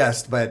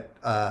digest. But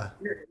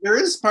There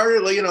is part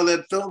of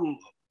that film.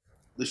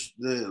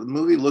 The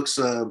movie looks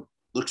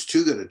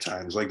too good at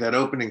times. Like that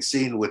opening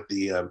scene with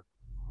the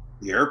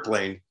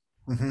airplane.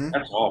 mhm.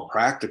 That's all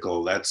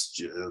practical. That's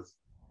just,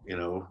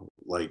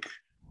 like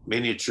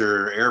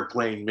miniature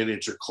airplane,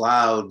 miniature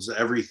clouds,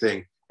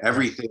 everything.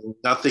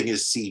 Nothing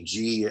is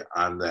CG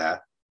on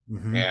that,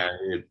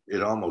 and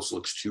it almost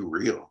looks too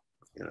real,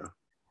 you know.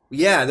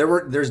 Yeah,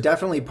 there's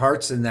definitely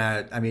parts in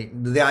that. I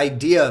mean, the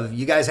idea of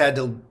you guys had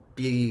to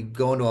be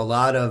going to a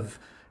lot of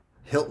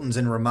Hiltons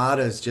and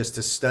Ramadas just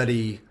to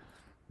study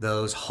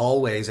those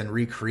hallways and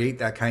recreate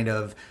that kind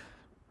of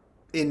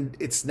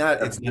it's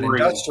not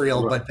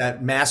industrial, but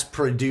that mass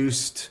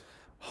produced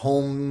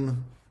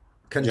home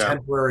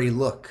contemporary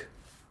look.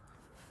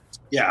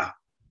 Yeah,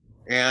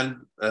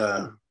 and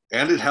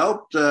it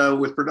helped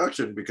with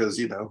production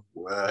because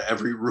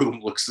every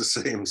room looks the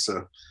same.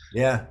 So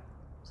yeah.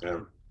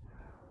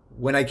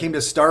 When I came to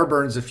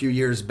Starburns a few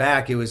years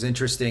back, it was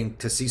interesting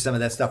to see some of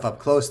that stuff up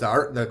close.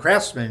 The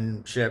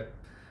craftsmanship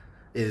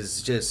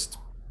is just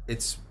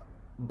it's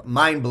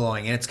mind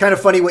blowing, and it's kind of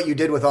funny what you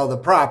did with all the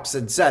props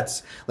and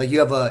sets. Like you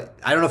have I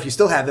don't know if you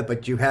still have it,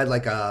 but you had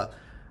like a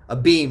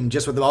beam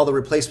just with all the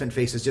replacement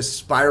faces just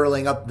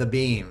spiraling up the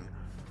beam.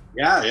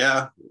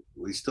 Yeah,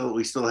 we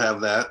still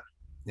have that.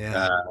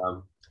 Yeah.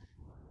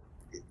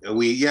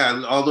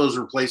 All those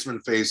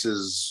replacement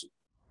faces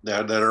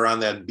that are on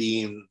that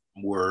beam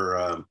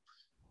were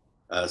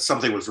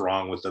something was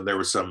wrong with them. There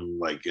was some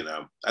I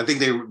think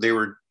they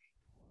were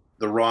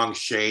the wrong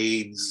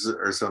shades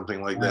or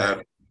something like that.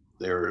 Right.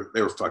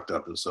 They were fucked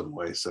up in some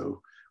way.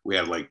 So we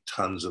had like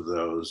tons of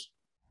those.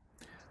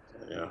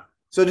 Yeah.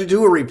 So to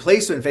do a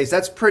replacement face,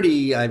 that's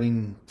pretty,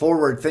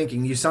 forward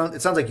thinking. It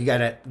sounds like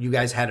you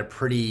guys had a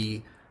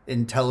pretty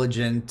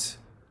intelligent,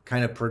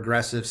 kind of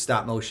progressive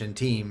stop motion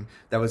team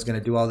that was going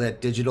to do all that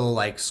digital,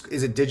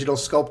 is it digital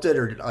sculpted,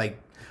 or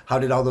how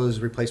did all those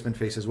replacement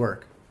faces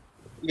work?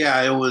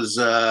 Yeah, it was,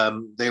 we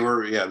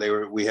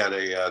had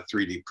a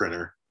 3D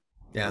printer.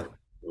 Yeah.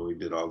 So we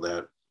did all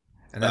that.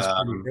 And that's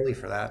pretty early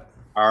for that.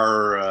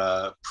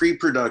 Our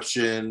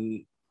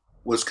pre-production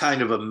was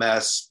kind of a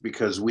mess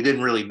because we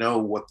didn't really know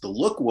what the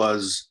look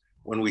was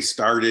when we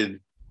started,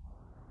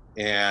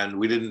 and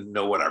we didn't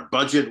know what our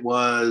budget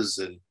was,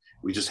 and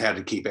we just had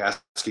to keep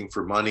asking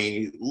for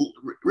money.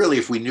 Really,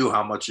 if we knew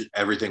how much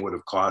everything would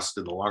have cost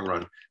in the long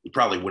run, we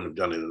probably wouldn't have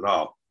done it at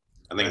all.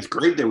 I think it's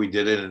great that we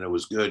did it and it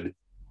was good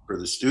for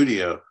the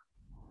studio,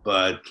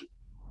 but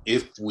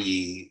if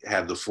we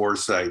had the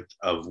foresight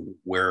of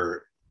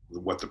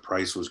what the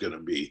price was going to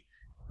be,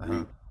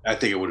 I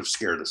think it would have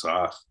scared us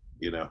off.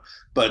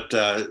 But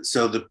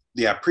so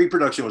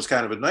pre-production was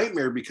kind of a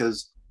nightmare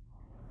because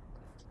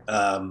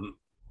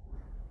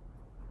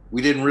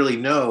we didn't really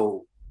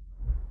know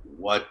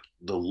what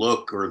the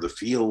look or the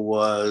feel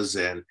was,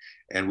 and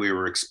we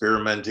were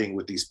experimenting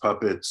with these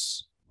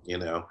puppets.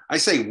 I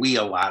say we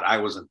a lot. I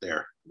wasn't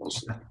there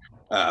mostly,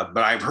 but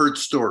I've heard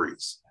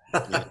stories.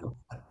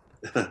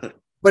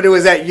 But it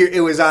was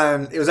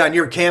on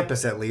your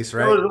campus at least,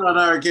 right? It was on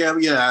our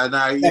campus, yeah. And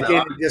I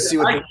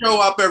show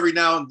up every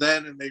now and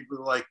then, and they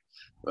were like,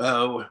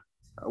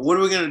 "What are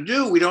we gonna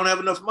do? We don't have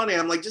enough money."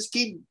 I'm like, "Just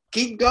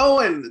keep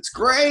going. It's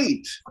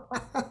great."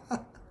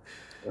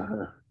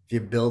 If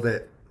you build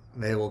it,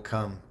 they will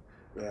come.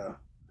 Yeah.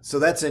 So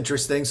that's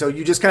interesting. So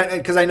you just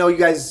because I know you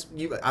guys,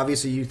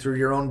 you threw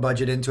your own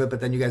budget into it, but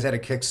then you guys had a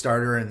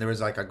Kickstarter, and there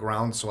was like a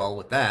groundswell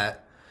with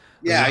that.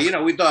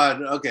 Yeah, we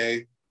thought,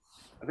 okay,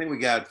 I think we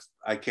got,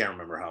 I can't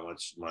remember how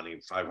much money,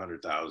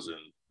 500,000.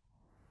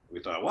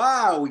 We thought,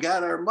 wow, we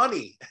got our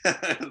money. We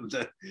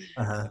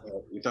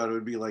thought it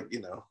would be like,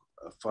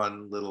 a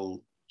fun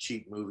little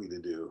cheap movie to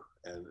do.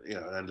 And, it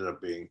ended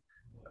up being,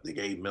 I think,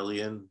 8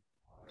 million.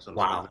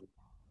 Wow. Like that.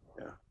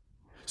 Yeah.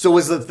 So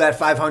was that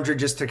 500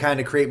 just to kind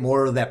of create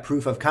more of that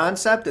proof of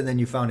concept, and then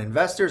you found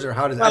investors, or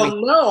how does that?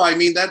 No,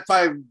 that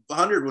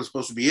 500 was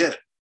supposed to be it.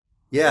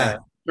 Yeah.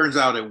 Turns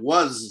out it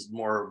was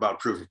more about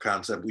proof of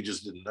concept. We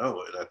just didn't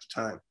know it at the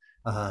time.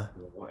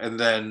 And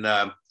then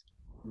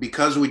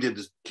because we did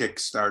the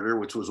Kickstarter,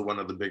 which was one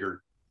of the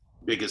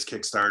biggest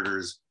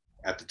Kickstarters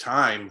at the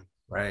time,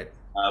 right?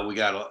 We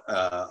got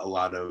a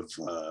lot of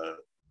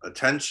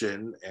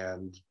attention,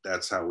 and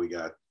that's how we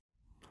got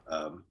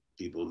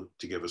people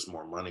to give us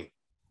more money.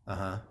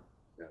 Yeah.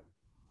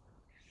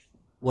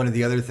 One of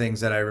the other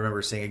things that I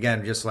remember seeing,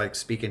 again, just like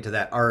speaking to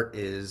that art,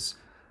 is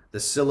the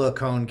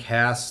silicone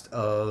cast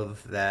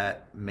of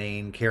that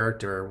main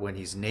character when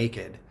he's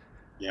naked.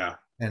 Yeah.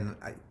 And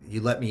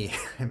you let me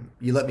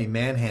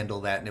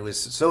manhandle that, and it was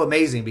so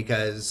amazing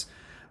because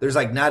there's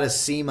like not a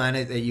seam on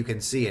it that you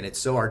can see, and it's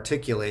so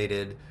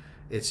articulated.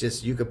 It's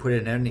just you could put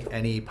it in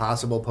any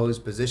possible pose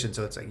position.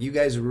 So it's like you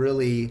guys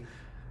really,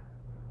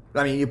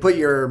 you put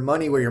your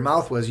money where your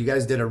mouth was. You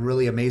guys did a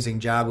really amazing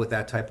job with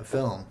that type of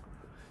film.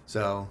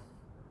 So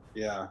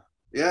yeah,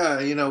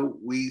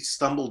 we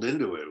stumbled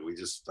into it. We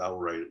just fell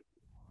right.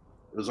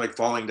 It was like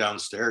falling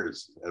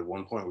downstairs. At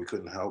one point, we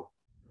couldn't help.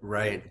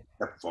 Right.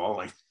 We kept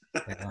falling.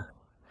 Yeah.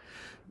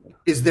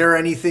 Is there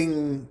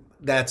anything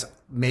that's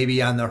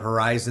maybe on the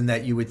horizon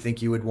that you would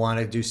think you would want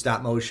to do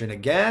stop motion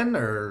again,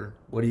 or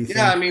what do you think?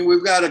 Yeah,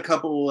 we've got a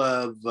couple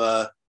of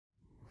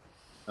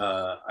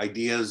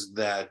ideas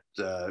that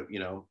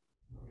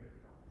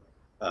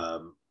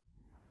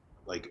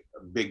like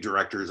big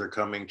directors are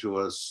coming to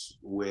us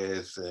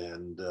with,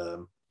 and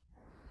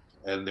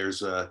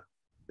there's a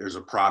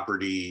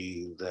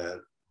property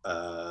that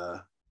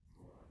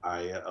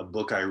a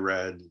book I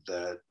read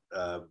that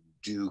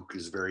Duke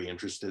is very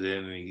interested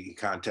in, and he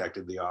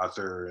contacted the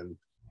author, and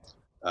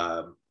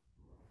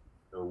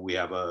we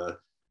have a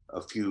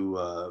few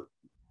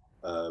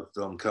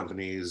film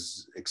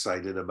companies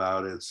excited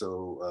about it.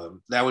 So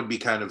that would be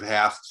kind of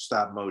half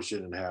stop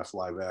motion and half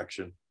live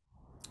action.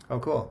 Oh,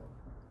 cool.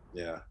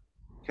 Yeah,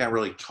 can't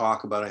really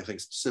talk about anything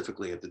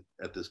specifically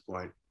at this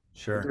point.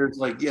 Sure. But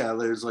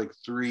there's like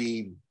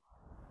 3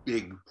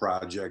 big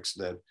projects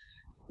that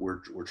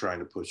we're trying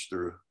to push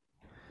through,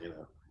 and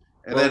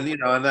then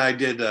and I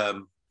did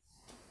a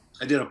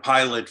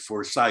pilot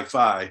for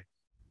Sci-Fi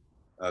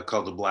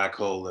called The Black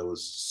Hole that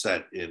was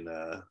set in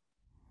a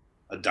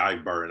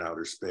dive bar in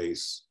outer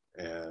space,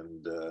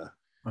 and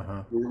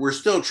we're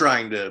still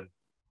trying to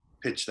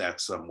pitch that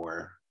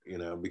somewhere,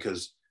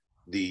 because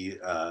the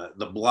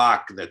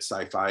block that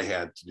Sci-Fi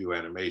had to do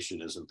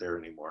animation isn't there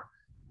anymore.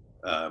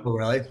 Oh,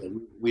 really?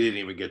 We didn't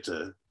even get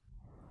to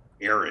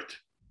air it.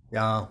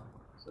 Yeah.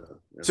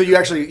 So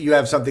you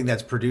have something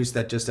that's produced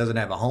that just doesn't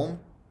have a home?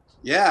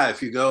 Yeah,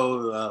 if you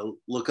go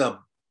look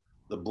up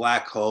The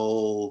Black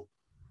Hole,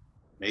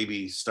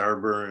 maybe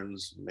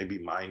Starburns, maybe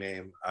my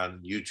name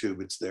on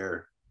YouTube, it's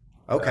there.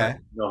 Okay.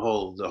 The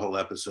whole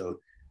episode.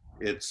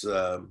 It's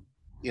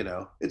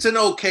it's an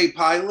okay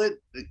pilot,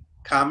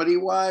 comedy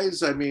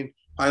wise. I mean,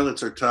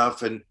 pilots are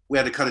tough, and we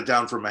had to cut it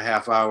down from a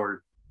half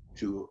hour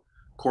to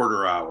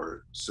quarter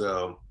hour.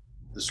 So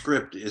the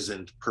script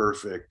isn't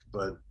perfect,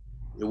 but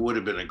it would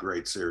have been a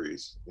great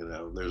series.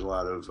 There's a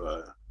lot of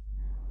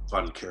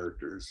fun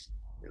characters.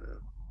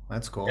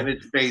 That's cool. And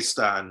it's based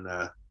on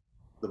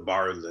the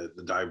bar,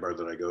 the dive bar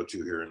that I go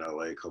to here in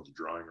LA called the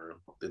Drawing Room.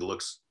 It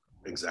looks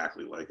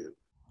exactly like it.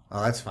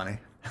 Oh, that's funny.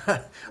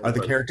 Are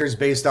the characters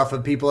based off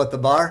of people at the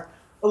bar?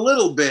 A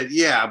little bit,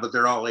 yeah, but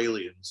they're all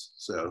aliens.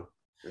 So,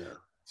 yeah.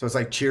 So it's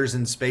like Cheers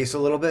in space a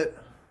little bit?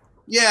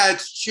 Yeah,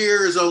 it's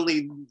Cheers,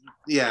 only,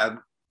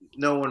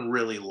 no one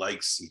really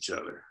likes each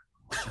other.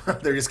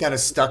 They're just kind of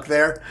stuck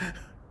there?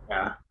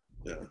 Yeah.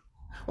 Well,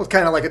 it's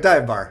kind of like a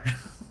dive bar.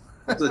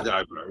 It's a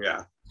dive bar,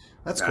 yeah.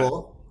 That's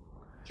cool.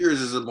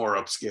 Cheers is a more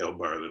upscale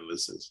bar than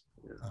this is.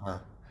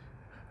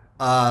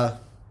 Yeah.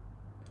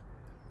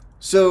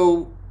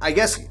 So I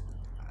guess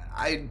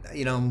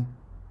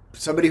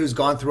somebody who's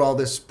gone through all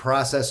this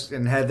process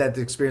and had that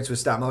experience with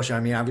stop motion, I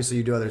mean, obviously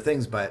you do other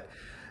things, but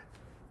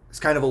it's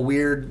kind of a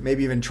weird,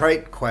 maybe even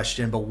trite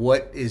question, but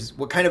what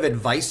kind of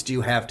advice do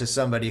you have to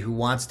somebody who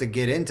wants to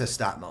get into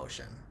stop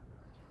motion?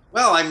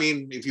 Well, I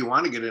mean, if you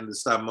want to get into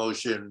stop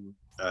motion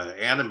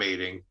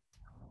animating,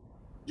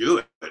 do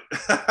it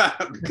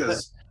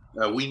because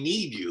we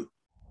need you.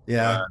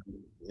 Yeah.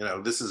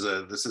 This is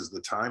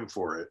the time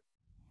for it.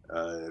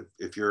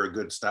 If you're a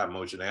good stop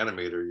motion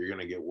animator, you're going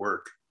to get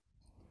work.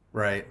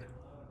 Right.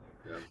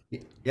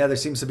 Yeah, there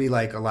seems to be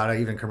like a lot of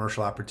even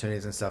commercial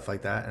opportunities and stuff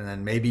like that, and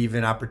then maybe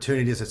even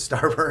opportunities at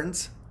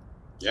Starburns.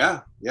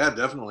 Yeah,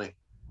 definitely.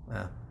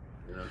 Yeah.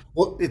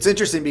 Well, it's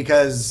interesting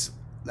because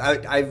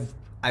I've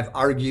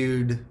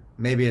argued,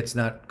 maybe it's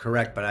not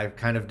correct, but I've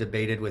kind of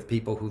debated with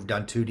people who've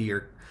done 2D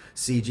or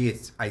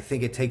CG. I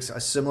think it takes a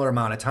similar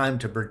amount of time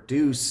to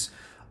produce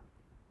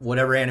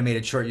whatever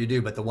animated short you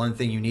do, but the one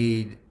thing you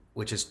need,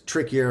 which is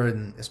trickier,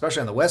 and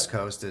especially on the West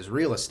Coast, is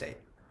real estate.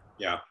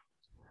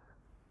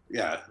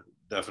 Yeah,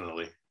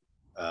 definitely.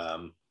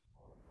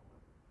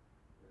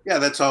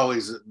 That's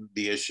always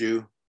the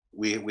issue.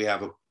 We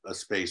have a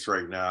space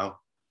right now.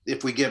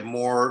 If we get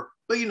more,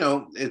 but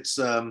it's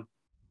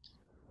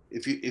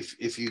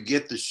if you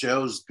get the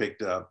shows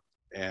picked up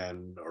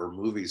or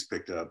movies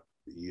picked up,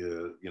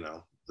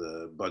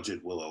 the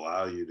budget will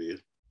allow you to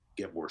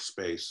get more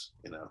space.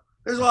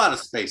 There's a lot of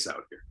space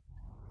out here.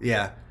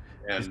 Yeah.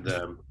 And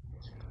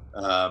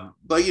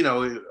but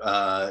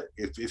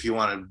if you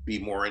want to be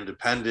more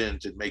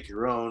independent and make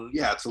your own,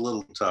 it's a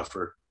little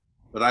tougher.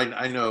 But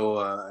I know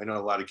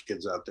a lot of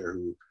kids out there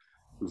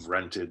who've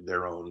rented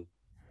their own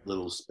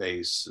little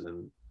space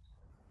and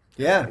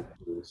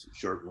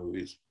short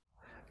movies.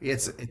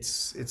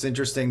 It's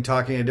interesting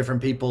talking to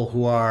different people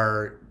who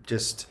are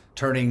just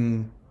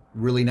turning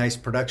really nice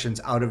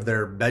productions out of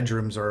their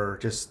bedrooms or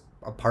just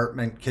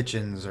apartment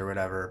kitchens or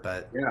whatever.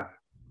 But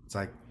it's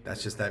like,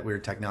 that's just that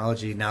weird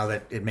technology now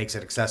that it makes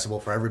it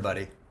accessible for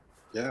everybody.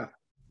 Yeah.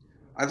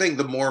 I think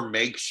the more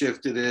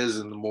makeshift it is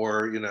and the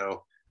more,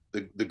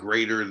 the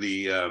greater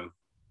the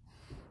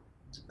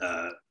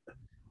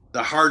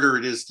harder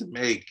it is to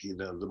make,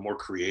 the more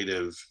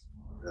creative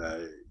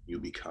you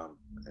become.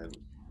 And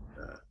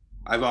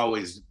I've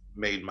always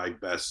made my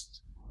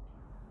best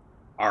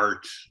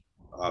art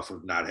off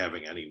of not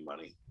having any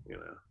money,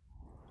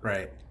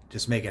 Right.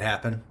 Just make it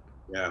happen.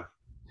 Yeah.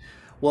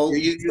 Well,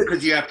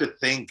 because you have to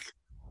think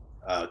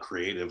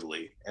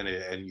creatively, and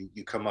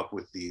you come up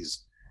with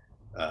these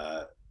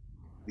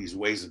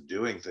ways of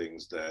doing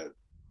things that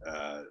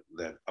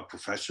a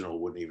professional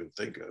wouldn't even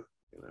think of.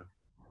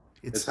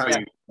 That's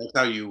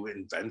how you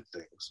invent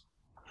things.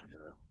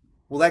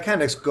 Well, that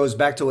kind of goes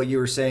back to what you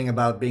were saying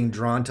about being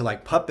drawn to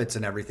like puppets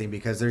and everything,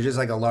 because there's just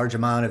like a large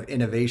amount of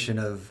innovation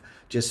of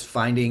just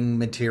finding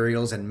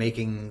materials and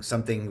making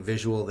something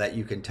visual that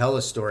you can tell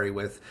a story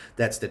with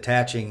that's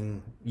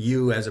detaching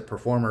you as a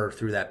performer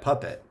through that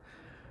puppet.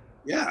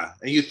 Yeah,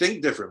 and you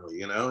think differently.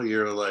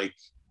 You're like,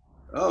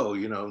 oh,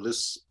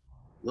 this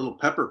little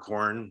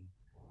peppercorn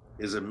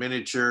is a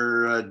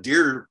miniature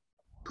deer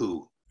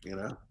poo.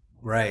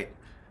 Right.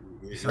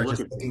 You You start look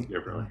just at things thinking,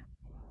 differently.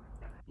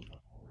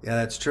 yeah,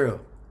 that's true.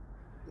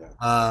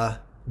 Yeah.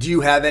 Do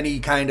you have any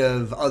kind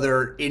of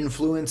other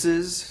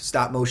influences,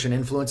 stop motion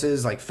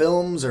influences, like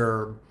films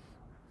or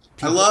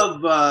I people?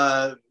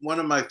 love one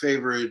of my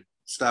favorite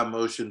stop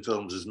motion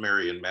films is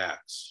Mary and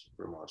Max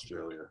from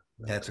Australia.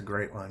 That's a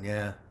great one.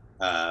 Yeah.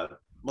 Uh,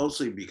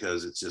 Mostly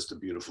because it's just a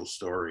beautiful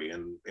story,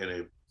 and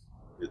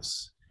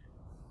it's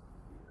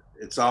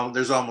all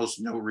there's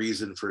almost no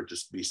reason for it to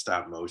be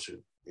stop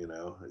motion. It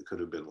could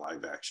have been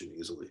live action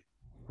easily,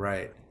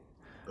 Right.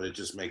 but it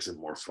just makes it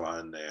more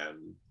fun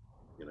and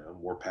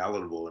more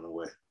palatable in a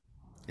way.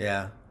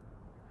 Yeah.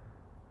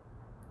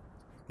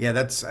 Yeah,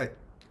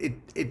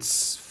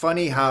 it's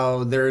funny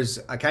how there's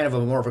a kind of a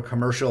more of a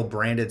commercial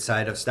branded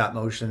side of stop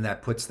motion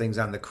that puts things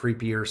on the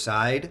creepier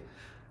side,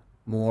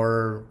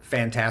 more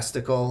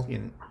fantastical,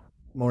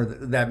 more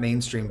that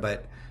mainstream.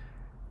 But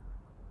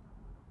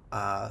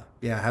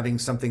yeah, having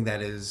something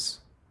that is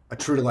a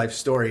true to life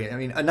story. I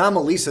mean,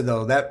 Anomolisa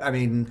though,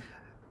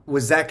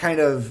 was that kind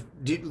of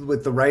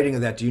with the writing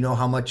of that? Do you know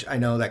how much? I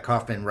know that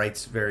Kaufman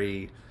writes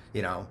very,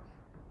 you know,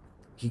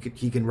 he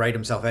can write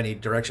himself any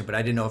direction, but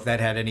I didn't know if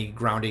that had any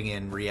grounding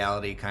in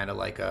reality, kind of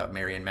like a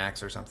Marion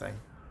Max or something.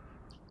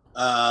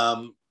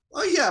 Well,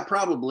 yeah,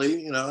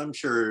 probably. I'm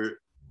sure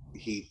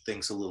he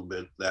thinks a little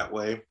bit that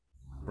way.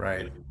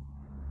 Right. You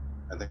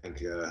know, I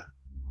think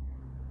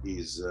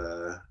he's,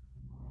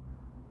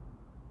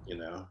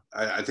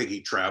 I think he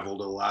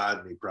traveled a lot,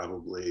 and he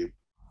probably,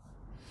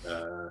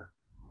 uh,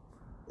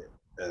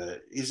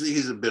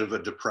 he's a bit of a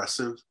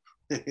depressive,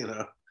 kind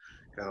of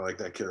like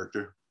that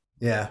character.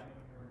 Yeah.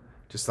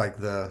 Just like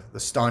the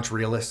staunch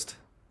realist.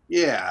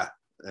 Yeah,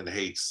 and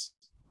hates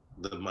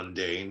the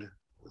mundane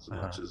as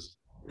Uh-huh. much as.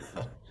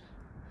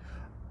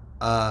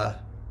 Uh,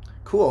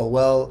 cool.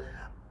 Well,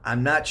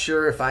 I'm not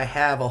sure if I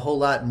have a whole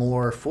lot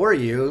more for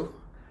you,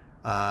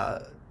 uh,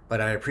 but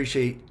I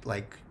appreciate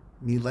like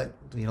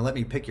let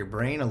me pick your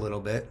brain a little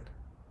bit.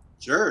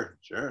 Sure,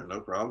 no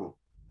problem.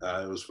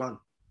 It was fun.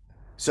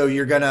 So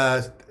you're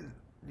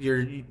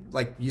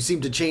like you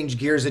seem to change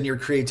gears in your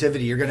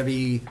creativity. You're gonna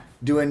be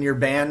doing your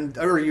band,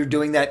 or you're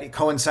doing that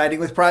coinciding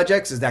with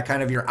projects. Is that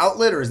kind of your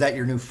outlet, or is that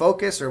your new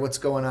focus, or what's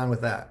going on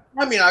with that?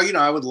 I mean,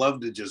 I would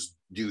love to just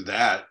do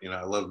that.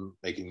 I love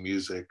making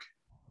music,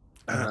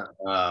 but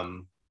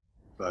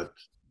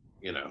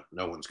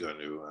no one's going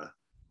to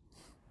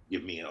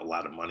give me a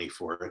lot of money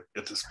for it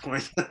at this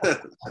point.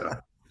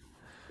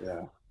 So,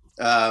 yeah,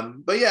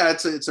 but yeah,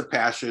 it's a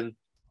passion.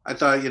 I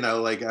thought,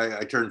 like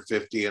I turned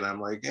 50, and I'm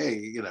like,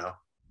 hey,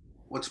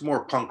 what's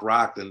more punk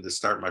rock than to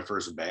start my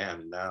first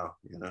band now?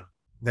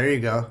 There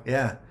you go.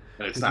 Yeah.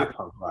 And it's not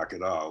punk rock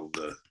at all.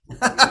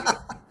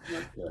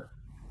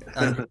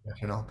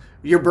 Unconventional.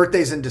 Your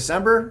birthday's in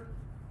December,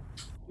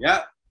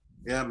 Yeah,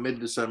 yeah,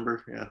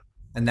 mid-December. Yeah.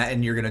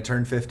 and you're gonna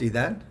turn 50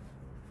 then.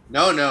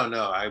 No.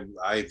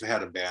 I've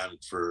had a band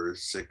for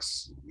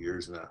 6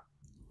 years now.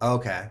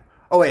 Okay.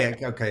 Oh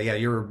wait. Okay. Yeah.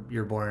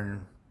 You're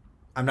born.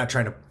 I'm not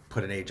trying to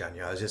put an age on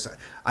you.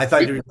 I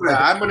thought you were.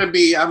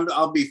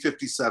 I'll be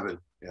 57.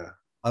 Yeah.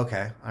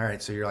 Okay. All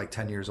right. So you're like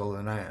 10 years older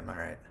than I am. All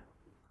right.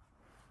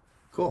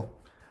 Cool.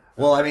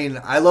 Well, I mean,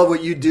 I love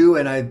what you do,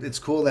 and it's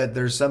cool that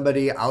there's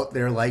somebody out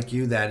there like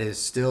you that is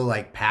still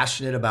like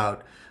passionate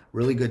about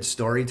really good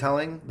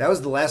storytelling. That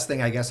was the last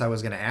thing I guess I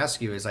was going to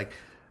ask you is like,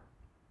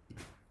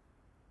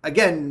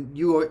 again,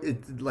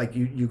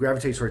 you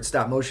gravitate towards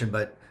stop motion,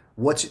 but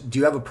do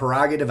you have a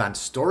prerogative on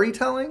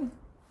storytelling?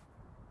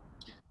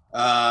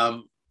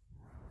 Um,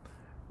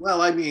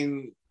 well, I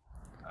mean,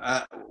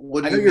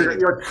 what I do know you mean?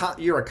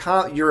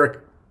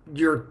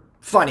 you're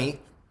funny,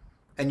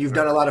 and you've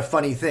done a lot of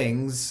funny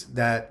things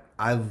that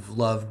I've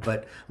loved,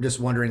 but I'm just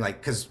wondering, like,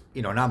 because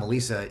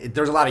Anomolisa,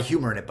 there's a lot of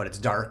humor in it, but it's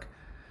dark.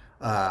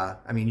 I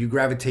mean, you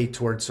gravitate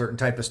towards certain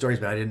type of stories,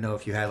 but I didn't know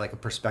if you had like a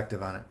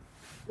perspective on it.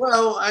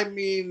 Well, I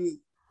mean,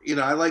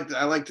 I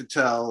like to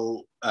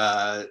tell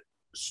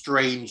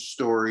strange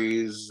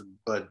stories,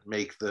 but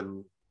make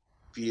them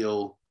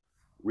feel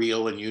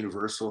real and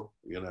universal.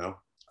 I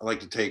like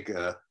to take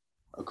a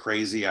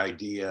crazy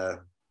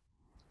idea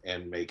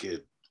and make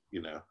it.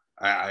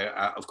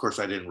 I of course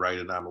I didn't write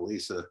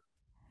Anomolisa,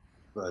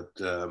 but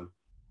I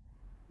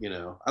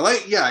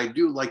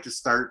do like to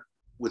start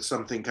with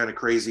something kind of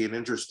crazy and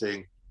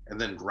interesting, and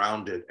then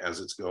ground it as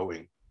it's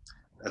going.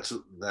 That's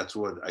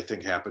what I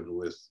think happened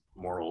with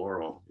Moral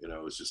Orel.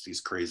 It's just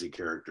these crazy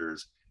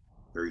characters,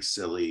 very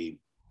silly,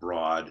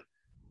 broad,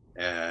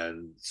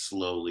 and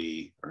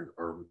slowly,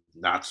 or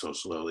not so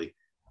slowly,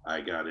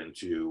 I got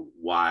into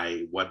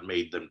what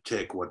made them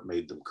tick, what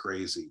made them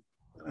crazy.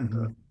 And I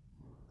thought,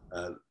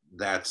 Hmm.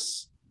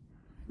 that's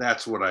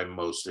that's what I'm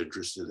most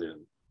interested in,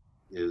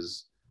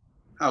 is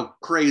how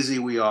crazy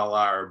we all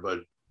are, but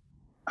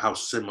how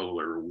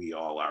similar we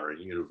all are and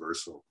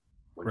universal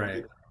when you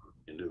get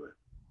into it.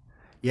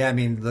 Yeah, I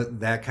mean,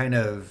 that kind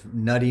of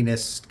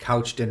nuttiness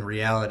couched in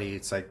reality,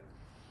 it's like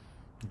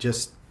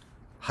just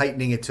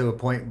heightening it to a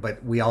point,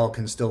 but we all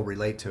can still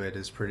relate to it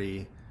is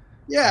pretty.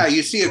 Yeah,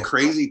 you see a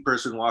crazy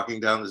person walking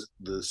down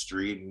the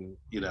street, and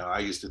I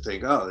used to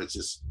think, oh, it's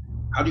just,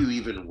 how do you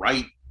even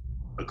write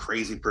a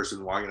crazy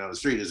person walking down the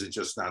street? Is it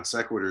just non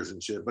sequiturs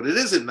and shit? But it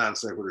isn't non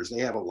sequiturs.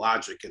 They have a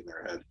logic in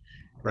their head.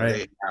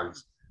 Right.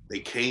 They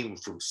came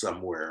from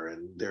somewhere,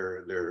 and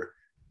they're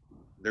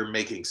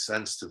making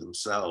sense to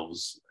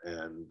themselves,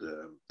 and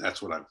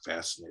that's what I'm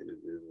fascinated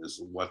in,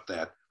 is what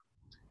that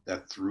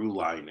through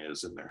line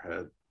is in their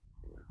head.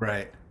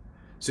 Right.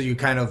 So you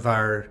kind of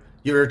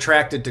you're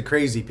attracted to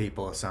crazy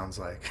people, it sounds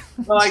like.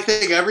 Well, I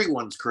think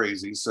everyone's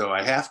crazy, so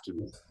I have to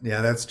be.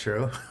 Yeah, that's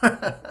true.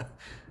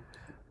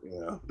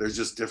 There's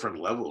just different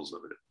levels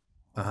of it.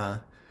 Uh-huh.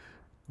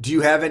 Do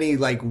you have any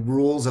like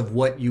rules of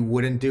what you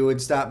wouldn't do in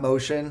stop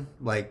motion?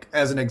 Like,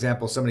 as an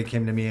example, somebody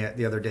came to me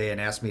the other day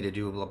and asked me to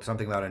do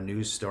something about a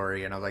news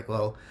story, and I was like,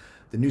 well,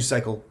 the news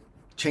cycle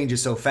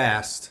changes so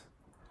fast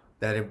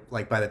that it,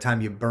 like, by the time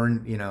you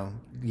burn,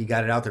 you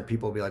got it out there,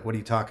 people will be like, what are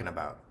you talking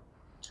about?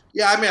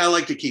 Yeah, I mean, I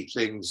like to keep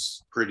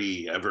things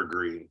pretty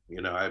evergreen.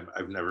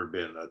 I've never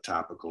been a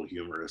topical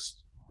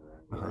humorist.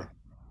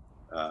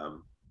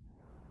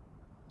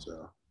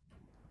 So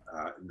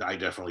I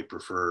definitely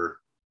prefer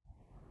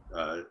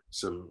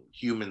some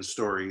human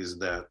stories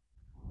that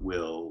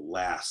will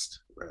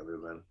last rather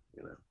than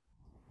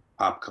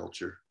pop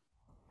culture.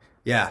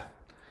 Yeah,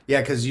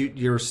 because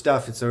your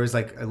stuff, it's always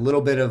like a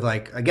little bit of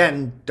like,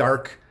 again,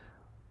 dark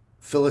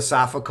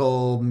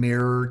philosophical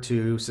mirror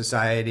to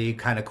society,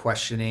 kind of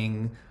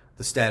questioning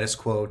the status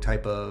quo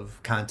type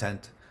of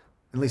content.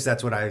 At least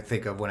that's what I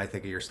think of when I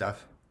think of your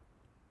stuff.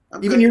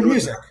 Even your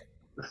music.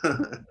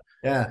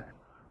 Yeah.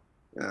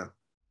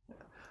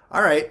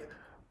 All right.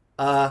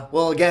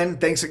 Well, again,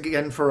 thanks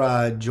again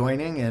for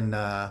joining, and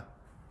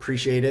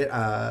appreciate it.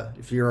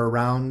 If you're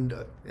around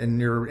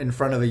and you're in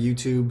front of a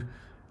YouTube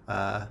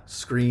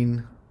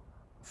screen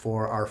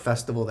for our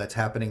festival that's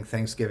happening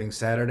Thanksgiving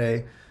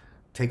Saturday,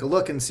 take a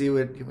look and see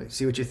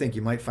what you think.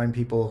 You might find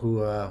people who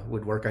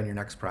would work on your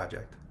next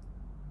project.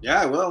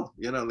 Yeah, well,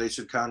 they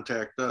should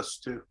contact us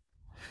too.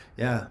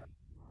 Yeah.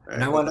 Right.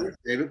 And I want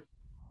David.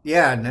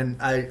 Yeah, and then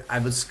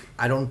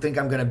I don't think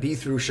I'm going to be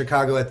through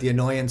Chicago at the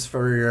Annoyance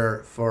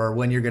for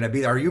when you're going to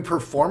be there. Are you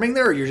performing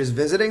there, or you're just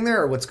visiting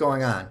there, or what's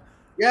going on?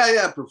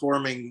 Yeah,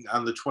 performing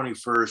on the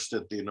 21st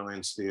at the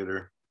Annoyance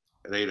Theater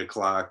at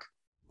 8:00.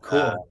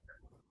 Cool.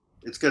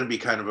 It's going to be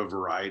kind of a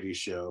variety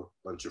show,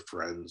 bunch of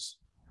friends.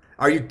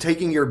 Are you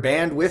taking your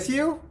band with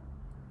you?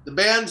 The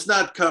band's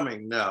not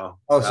coming, no.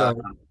 Oh, so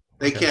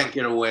they can't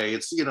get away.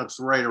 It's it's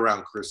right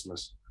around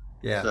Christmas.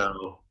 Yeah.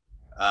 So,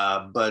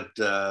 but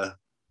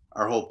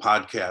our whole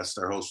podcast,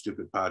 our whole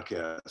stupid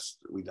podcast,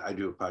 I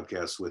do a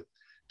podcast with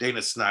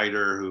Dana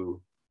Snyder,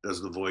 who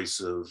does the voice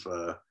of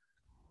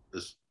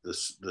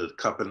the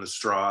Cup and the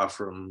Straw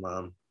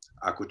from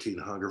Aqua Teen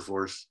Hunger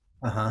Force.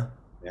 Uh-huh.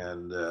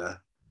 And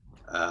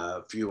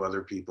a few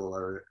other people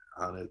are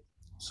on it.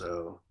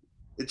 So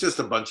it's just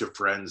a bunch of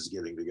friends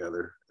getting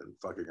together and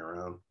fucking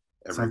around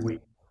every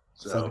week.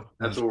 So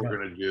that's what we're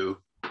going to do.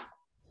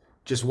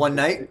 Just one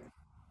night?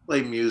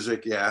 Play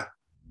music, yeah.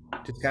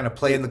 Just kind of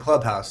play in the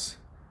clubhouse.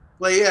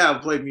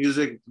 Play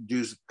music,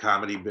 do some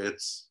comedy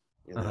bits.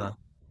 Uh-huh.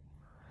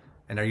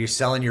 And are you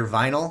selling your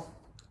vinyl?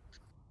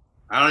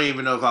 I don't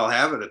even know if I'll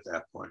have it at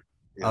that point.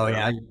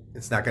 Yeah,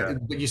 it's not gonna.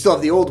 But you still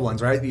have the old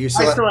ones, right? I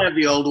still have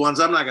the old ones.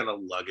 I'm not gonna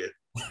lug it.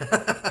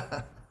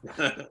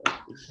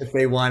 If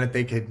they want it,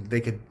 they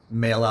could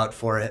mail out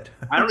for it.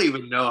 I don't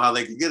even know how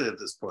they could get it at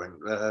this point.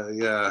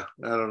 I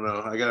don't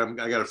know. I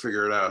gotta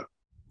figure it out.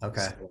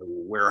 Okay. It's a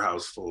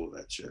warehouse full of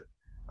that shit.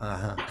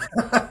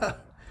 Uh-huh.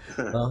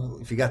 Well,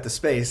 if you got the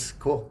space,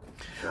 cool.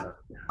 Yeah.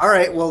 All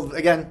right. Well,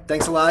 again,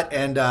 thanks a lot,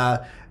 and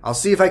I'll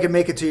see if I can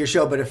make it to your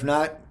show. But if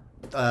not,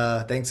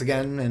 thanks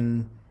again,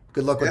 and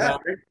good luck with that.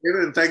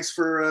 And thanks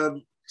for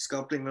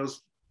sculpting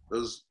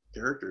those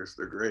characters.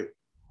 They're great.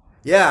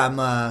 Yeah,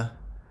 I'm.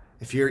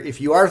 If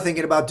you are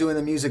thinking about doing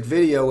the music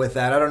video with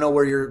that, I don't know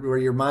where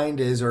your mind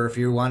is, or if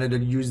you wanted to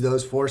use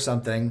those for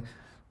something,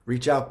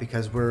 reach out,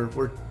 because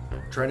we're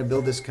trying to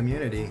build this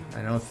community.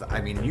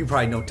 I mean, you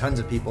probably know tons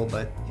of people,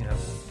 but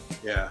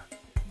Yeah.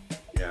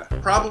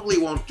 Probably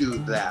won't do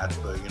that,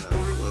 but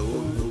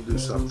we'll do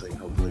something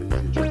hopefully in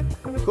the future.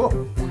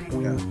 Cool.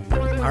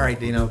 Yeah. All right,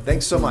 Dino.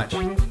 Thanks so much.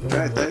 All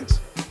right, thanks.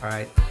 All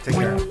right. Take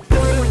care.